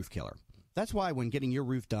weather is a roof killer. That's why when getting your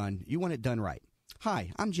roof done, you want it done right.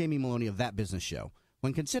 Hi, I'm Jamie Maloney of That Business Show.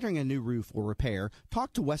 When considering a new roof or repair,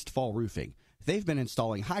 talk to Westfall Roofing. They've been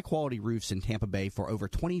installing high-quality roofs in Tampa Bay for over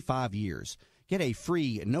 25 years. Get a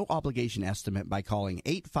free, no-obligation estimate by calling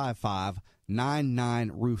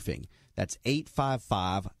 855-99-ROOFING. That's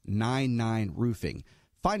 855-99-ROOFING.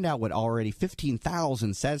 Find out what already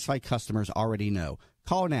 15,000 satisfied customers already know.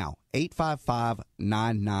 Call now,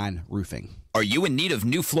 855-99-ROOFING. Are you in need of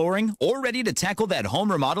new flooring or ready to tackle that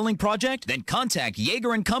home remodeling project? Then contact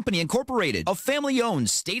Yeager & Company Incorporated, a family-owned,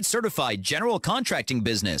 state-certified general contracting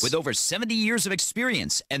business with over 70 years of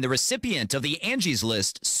experience and the recipient of the Angie's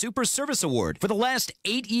List Super Service Award for the last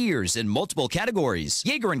 8 years in multiple categories.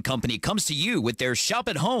 Yeager & Company comes to you with their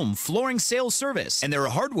shop-at-home flooring sales service, and their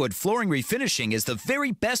hardwood flooring refinishing is the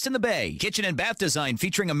very best in the Bay. Kitchen and bath design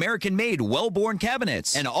featuring American-made, well-born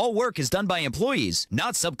cabinets, and all work is done by employees,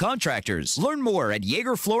 not subcontractors. Learn more at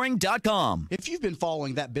YeagerFlooring.com. If you've been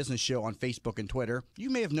following That Business Show on Facebook and Twitter, you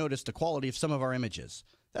may have noticed the quality of some of our images.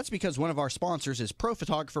 That's because one of our sponsors is pro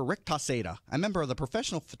photographer Rick Taseda, a member of the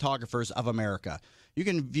Professional Photographers of America. You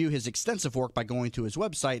can view his extensive work by going to his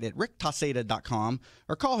website at ricktaseda.com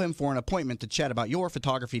or call him for an appointment to chat about your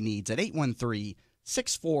photography needs at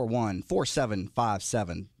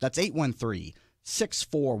 813-641-4757. That's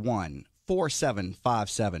 813-641-4757.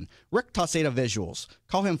 Rick Taseda Visuals.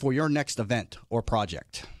 Call him for your next event or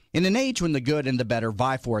project. In an age when the good and the better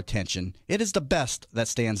vie for attention, it is the best that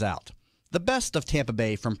stands out. The best of Tampa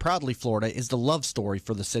Bay from Proudly Florida is the love story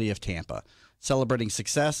for the city of Tampa, celebrating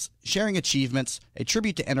success, sharing achievements, a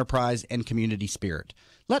tribute to enterprise and community spirit.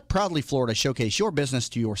 Let Proudly Florida showcase your business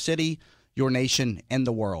to your city, your nation, and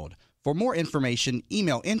the world. For more information,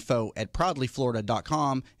 email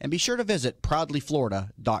info@proudlyflorida.com and be sure to visit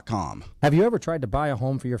proudlyflorida.com. Have you ever tried to buy a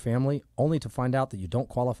home for your family only to find out that you don't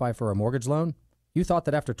qualify for a mortgage loan? You thought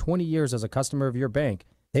that after 20 years as a customer of your bank,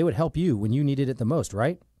 they would help you when you needed it the most,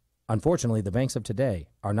 right? Unfortunately, the banks of today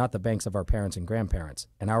are not the banks of our parents and grandparents,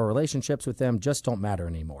 and our relationships with them just don't matter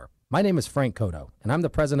anymore. My name is Frank Cotto, and I'm the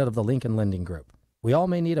president of the Lincoln Lending Group. We all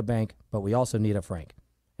may need a bank, but we also need a Frank.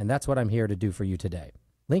 And that's what I'm here to do for you today.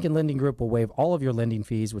 Lincoln Lending Group will waive all of your lending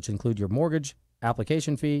fees, which include your mortgage,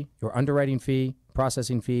 application fee, your underwriting fee,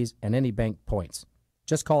 processing fees, and any bank points.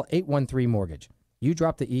 Just call 813-MORTGAGE. You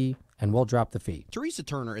drop the E, and we'll drop the fee. Teresa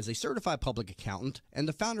Turner is a certified public accountant and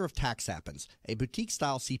the founder of Tax Happens, a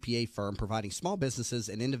boutique-style CPA firm providing small businesses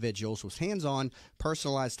and individuals with hands-on,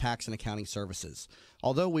 personalized tax and accounting services.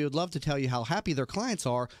 Although we would love to tell you how happy their clients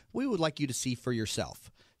are, we would like you to see for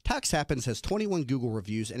yourself. Tax Happens has 21 Google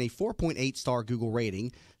reviews and a 4.8-star Google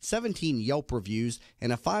rating, 17 Yelp reviews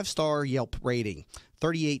and a 5-star Yelp rating,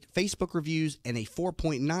 38 Facebook reviews and a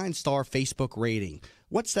 4.9-star Facebook rating.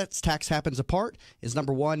 What sets Tax Happens apart is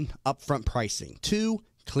number 1, upfront pricing, 2,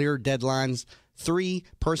 clear deadlines, 3,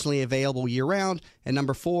 personally available year-round, and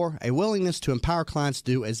number 4, a willingness to empower clients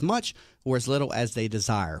to do as much or as little as they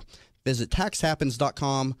desire. Visit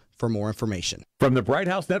taxhappens.com for more information. From the Bright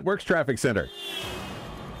House Networks Traffic Center.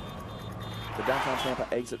 The downtown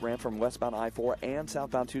Tampa exit ramp from westbound I-4 and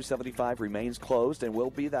southbound 275 remains closed and will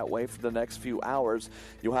be that way for the next few hours.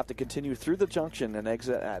 You'll have to continue through the junction and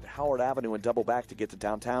exit at Howard Avenue and double back to get to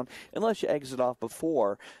downtown unless you exit off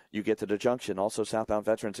before you get to the junction. Also, southbound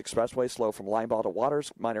Veterans Expressway slow from Linebaugh to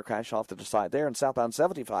Waters. Minor crash off to the side there. And southbound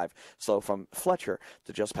 75 slow from Fletcher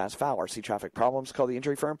to just past Fowler. See traffic problems? Call the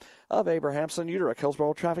injury firm of Abrahamson Uterek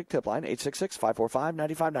Hillsborough Traffic Tip Line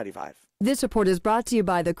 866-545-9595. This report is brought to you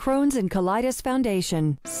by the Crohn's and Colitis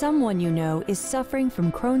Foundation. Someone you know is suffering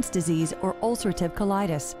from Crohn's disease or ulcerative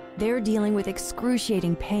colitis. They're dealing with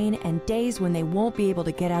excruciating pain and days when they won't be able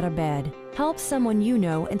to get out of bed. Help someone you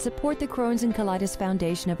know and support the Crohn's and Colitis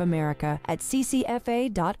Foundation of America at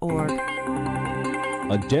ccfa.org.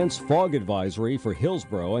 A dense fog advisory for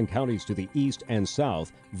Hillsborough and counties to the east and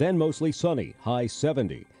south, then mostly sunny, high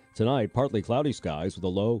 70. Tonight, partly cloudy skies with a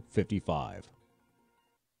low 55.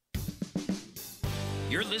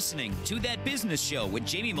 You're listening to That Business Show with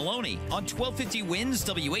Jamie Maloney on 1250 Wins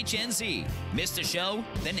WHNZ. Missed a show?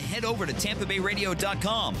 Then head over to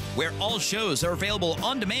TampaBayRadio.com, where all shows are available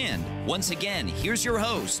on demand. Once again, here's your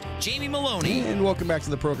host, Jamie Maloney. And welcome back to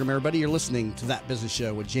the program, everybody. You're listening to That Business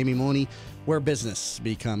Show with Jamie Maloney, where business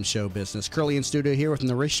becomes show business. Currently in studio here with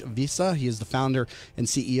Naresh Visa. He is the founder and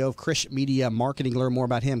CEO of Krish Media Marketing. Learn more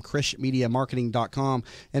about him, KrishMediaMarketing.com.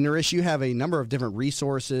 And Naresh, you have a number of different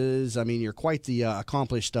resources. I mean, you're quite the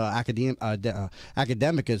accomplished academic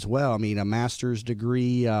as well. I mean, a master's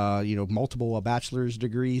degree, multiple bachelor's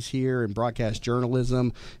degrees here in broadcast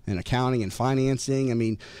journalism and accounting and financing. I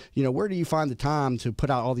mean, where do you find the time to put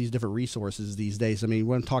out all these different resources these days? I mean, we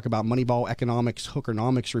want to talk about Moneyball Economics,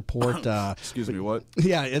 Hookernomics report. Excuse me, what?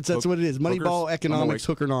 Yeah, that's what it is. Moneyball Hookers? Economics,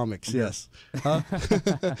 Hookernomics. Yes.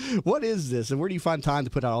 What is this, and where do you find time to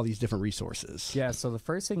put out all these different resources? Yeah, so the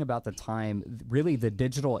first thing about the time, really the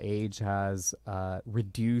digital age has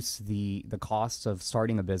reduced the cost of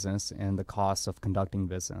starting a business and the cost of conducting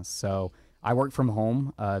business. So I work from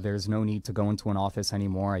home. There's no need to go into an office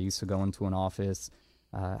anymore. I used to go into an office,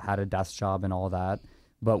 had a desk job and all that.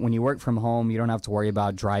 But when you work from home, you don't have to worry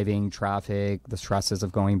about driving, traffic, the stresses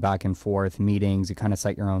of going back and forth, meetings. You kind of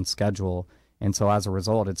set your own schedule. And so as a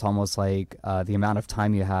result, it's almost like the amount of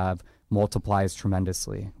time you have multiplies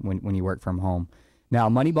tremendously when you work from home. Now,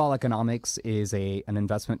 Moneyball Economics is an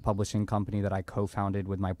investment publishing company that I co-founded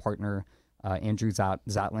with my partner, Andrew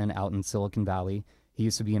Zatlin, out in Silicon Valley. He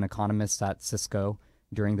used to be an economist at Cisco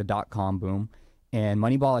during the dot-com boom. And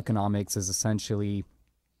Moneyball Economics is essentially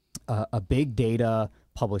a big data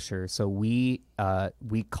publisher. So we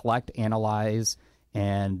collect, analyze,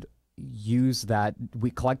 and use that.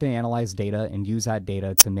 We collect and analyze data and use that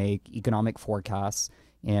data to make economic forecasts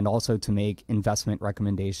and also to make investment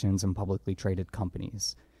recommendations in publicly traded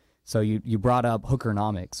companies. So you brought up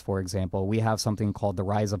Hookernomics, for example. We have something called the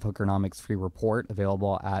Rise of Hookernomics free report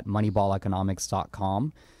available at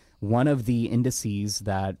moneyballeconomics.com. One of the indices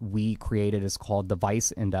that we created is called the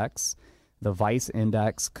Vice Index. The Vice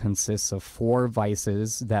Index consists of 4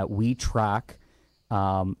 vices that we track.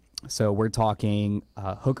 So we're talking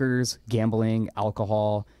hookers, gambling,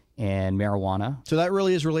 alcohol, and marijuana. So that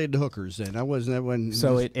really is related to hookers then. I wasn't that one.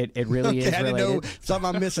 So it really is related. I didn't know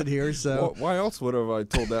something I'm missing here. So why else would have I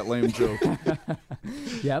told that lame joke?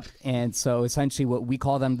 Yep. And so essentially what we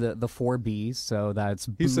call them the 4 Bs. So that's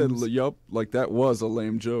booze. He said, yup, like that was a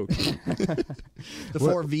lame joke. The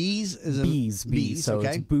 4 Vs is Bs. So okay.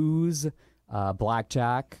 it's booze,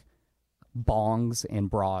 blackjack, bongs, and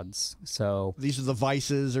broads. So these are the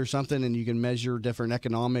vices or something, and you can measure different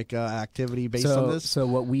economic activity based on this? So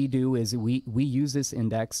what we do is we use this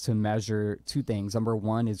index to measure 2 things. Number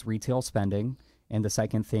 1 is retail spending, and the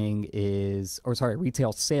second thing is,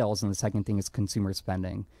 retail sales, and the second thing is consumer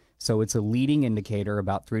spending. So it's a leading indicator,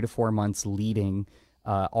 about 3 to 4 months leading.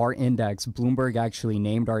 Our index, Bloomberg actually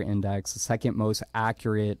named our index the second most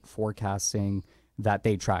accurate forecasting that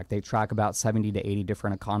they track. They track about 70 to 80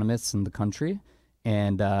 different economists in the country,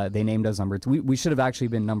 and they named us number 2. We should have actually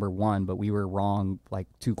been number 1, but we were wrong like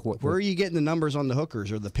 2 quarters. Where are you getting the numbers on the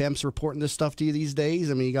hookers? Are the pimps reporting this stuff to you these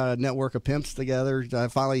days? I mean, you got a network of pimps together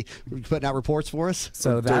finally putting out reports for us?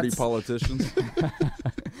 So dirty politicians.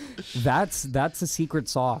 That's a secret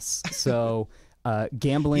sauce. So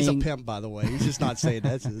gambling. He's a pimp, by the way. He's just not saying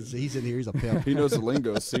that. He's in here. He's a pimp. He knows the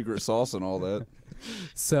lingo, secret sauce and all that.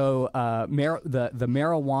 So the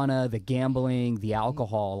marijuana, the gambling, the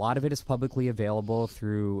alcohol, a lot of it is publicly available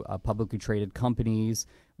through publicly traded companies,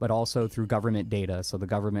 but also through government data. So the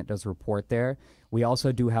government does report there. We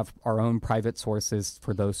also do have our own private sources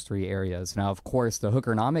for those 3 areas. Now, of course, the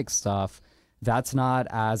hookernomics stuff, that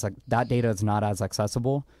data is not as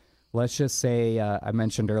accessible. Let's just say, I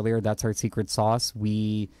mentioned earlier, that's our secret sauce.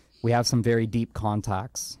 We have some very deep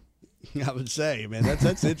contacts. I would say, man,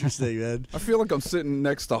 that's interesting, man. I feel like I'm sitting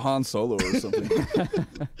next to Han Solo or something.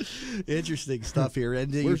 Interesting stuff here.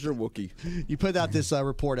 And where's your Wookiee? You put out this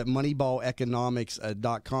report at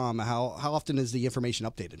MoneyBallEconomics.com. How often is the information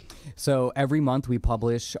updated? So every month we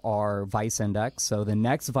publish our Vice Index. So the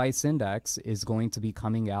next Vice Index is going to be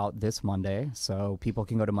coming out this Monday. So people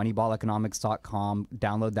can go to MoneyBallEconomics.com,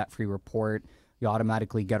 download that free report. You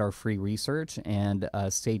automatically get our free research, and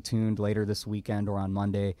stay tuned later this weekend or on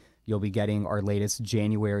Monday. You'll be getting our latest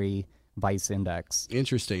January Vice Index.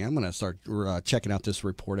 Interesting. I'm going to start checking out this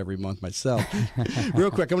report every month myself.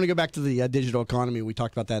 Real quick, I'm going to go back to the digital economy. We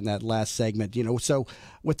talked about that in that last segment. So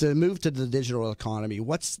with the move to the digital economy,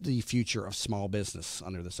 what's the future of small business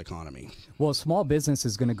under this economy? Well, small business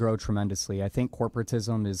is going to grow tremendously. I think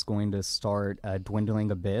corporatism is going to start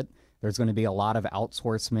dwindling a bit. There's going to be a lot of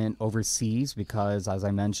outsourcement overseas because, as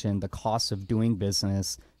I mentioned, the cost of doing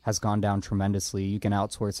business has gone down tremendously. You can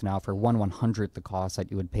outsource now for 1/100th the cost that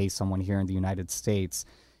you would pay someone here in the United States.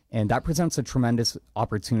 And that presents a tremendous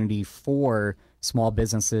opportunity for small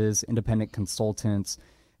businesses, independent consultants.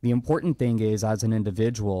 The important thing is, as an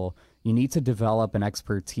individual, you need to develop an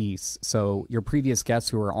expertise. So your previous guests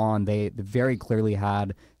who were on, they very clearly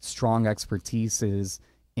had strong expertises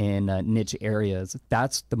in niche areas.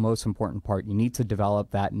 That's the most important part. You need to develop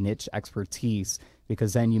that niche expertise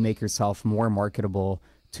because then you make yourself more marketable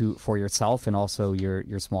for yourself and also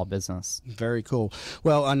your small business. Very cool.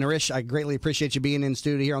 Well, Naresh, I greatly appreciate you being in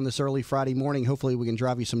studio here on this early Friday morning. Hopefully we can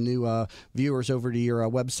drive you some new viewers over to your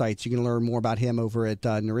websites. You can learn more about him over at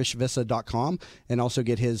nareshvisa.com and also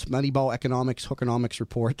get his Moneyball Economics Hookernomics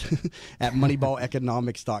report at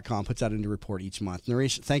moneyballeconomics.com. Puts out a new report each month.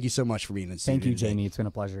 Naresh, thank you so much for being in studio. Thank you, today. Jamie. It's been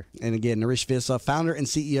a pleasure. And again, Naresh Visa, founder and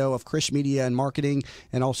CEO of Krish Media and Marketing,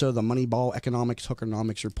 and also the Moneyball Economics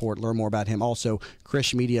Hookernomics report. Learn more about him. Also,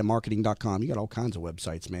 KrishMediaMarketing.com. You got all kinds of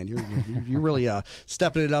websites, man. You're really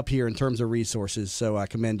stepping it up here in terms of resources, so I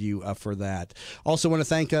commend you for that. Also want to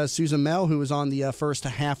thank Susan Mell, who was on the first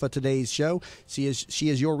half of today's show. She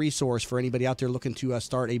is your resource for anybody out there looking to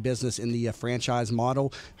start a business in the franchise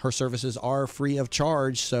model. Her services are free of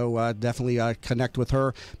charge, so definitely connect with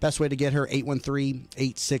her. Best way to get her,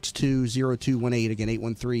 813-862-0218. Again,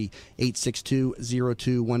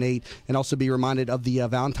 813-862-0218. And also be reminded of the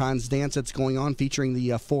Valentine's dance that's going on, featuring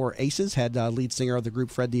the Four Aces. Had lead singer of the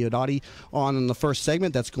group, Fred Diodati, on in the first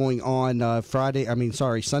segment. That's going on Sunday,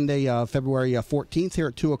 February 14th here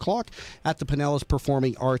at 2 o'clock at the Pinellas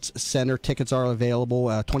Performing Arts Center. Tickets are available,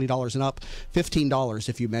 $20 and up, $15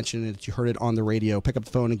 if you mention it, that you heard it on the radio. Pick up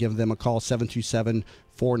the phone and give them a call,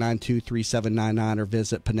 727-492-3799, or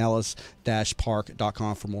visit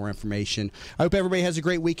pinellas-park.com for more information. I hope everybody has a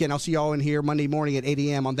great weekend. I'll see you all in here Monday morning at 8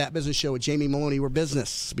 a.m. on That Business Show with Jamie Maloney, where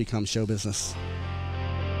business becomes show business.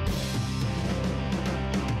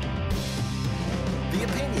 The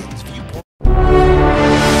opinions, viewpoints,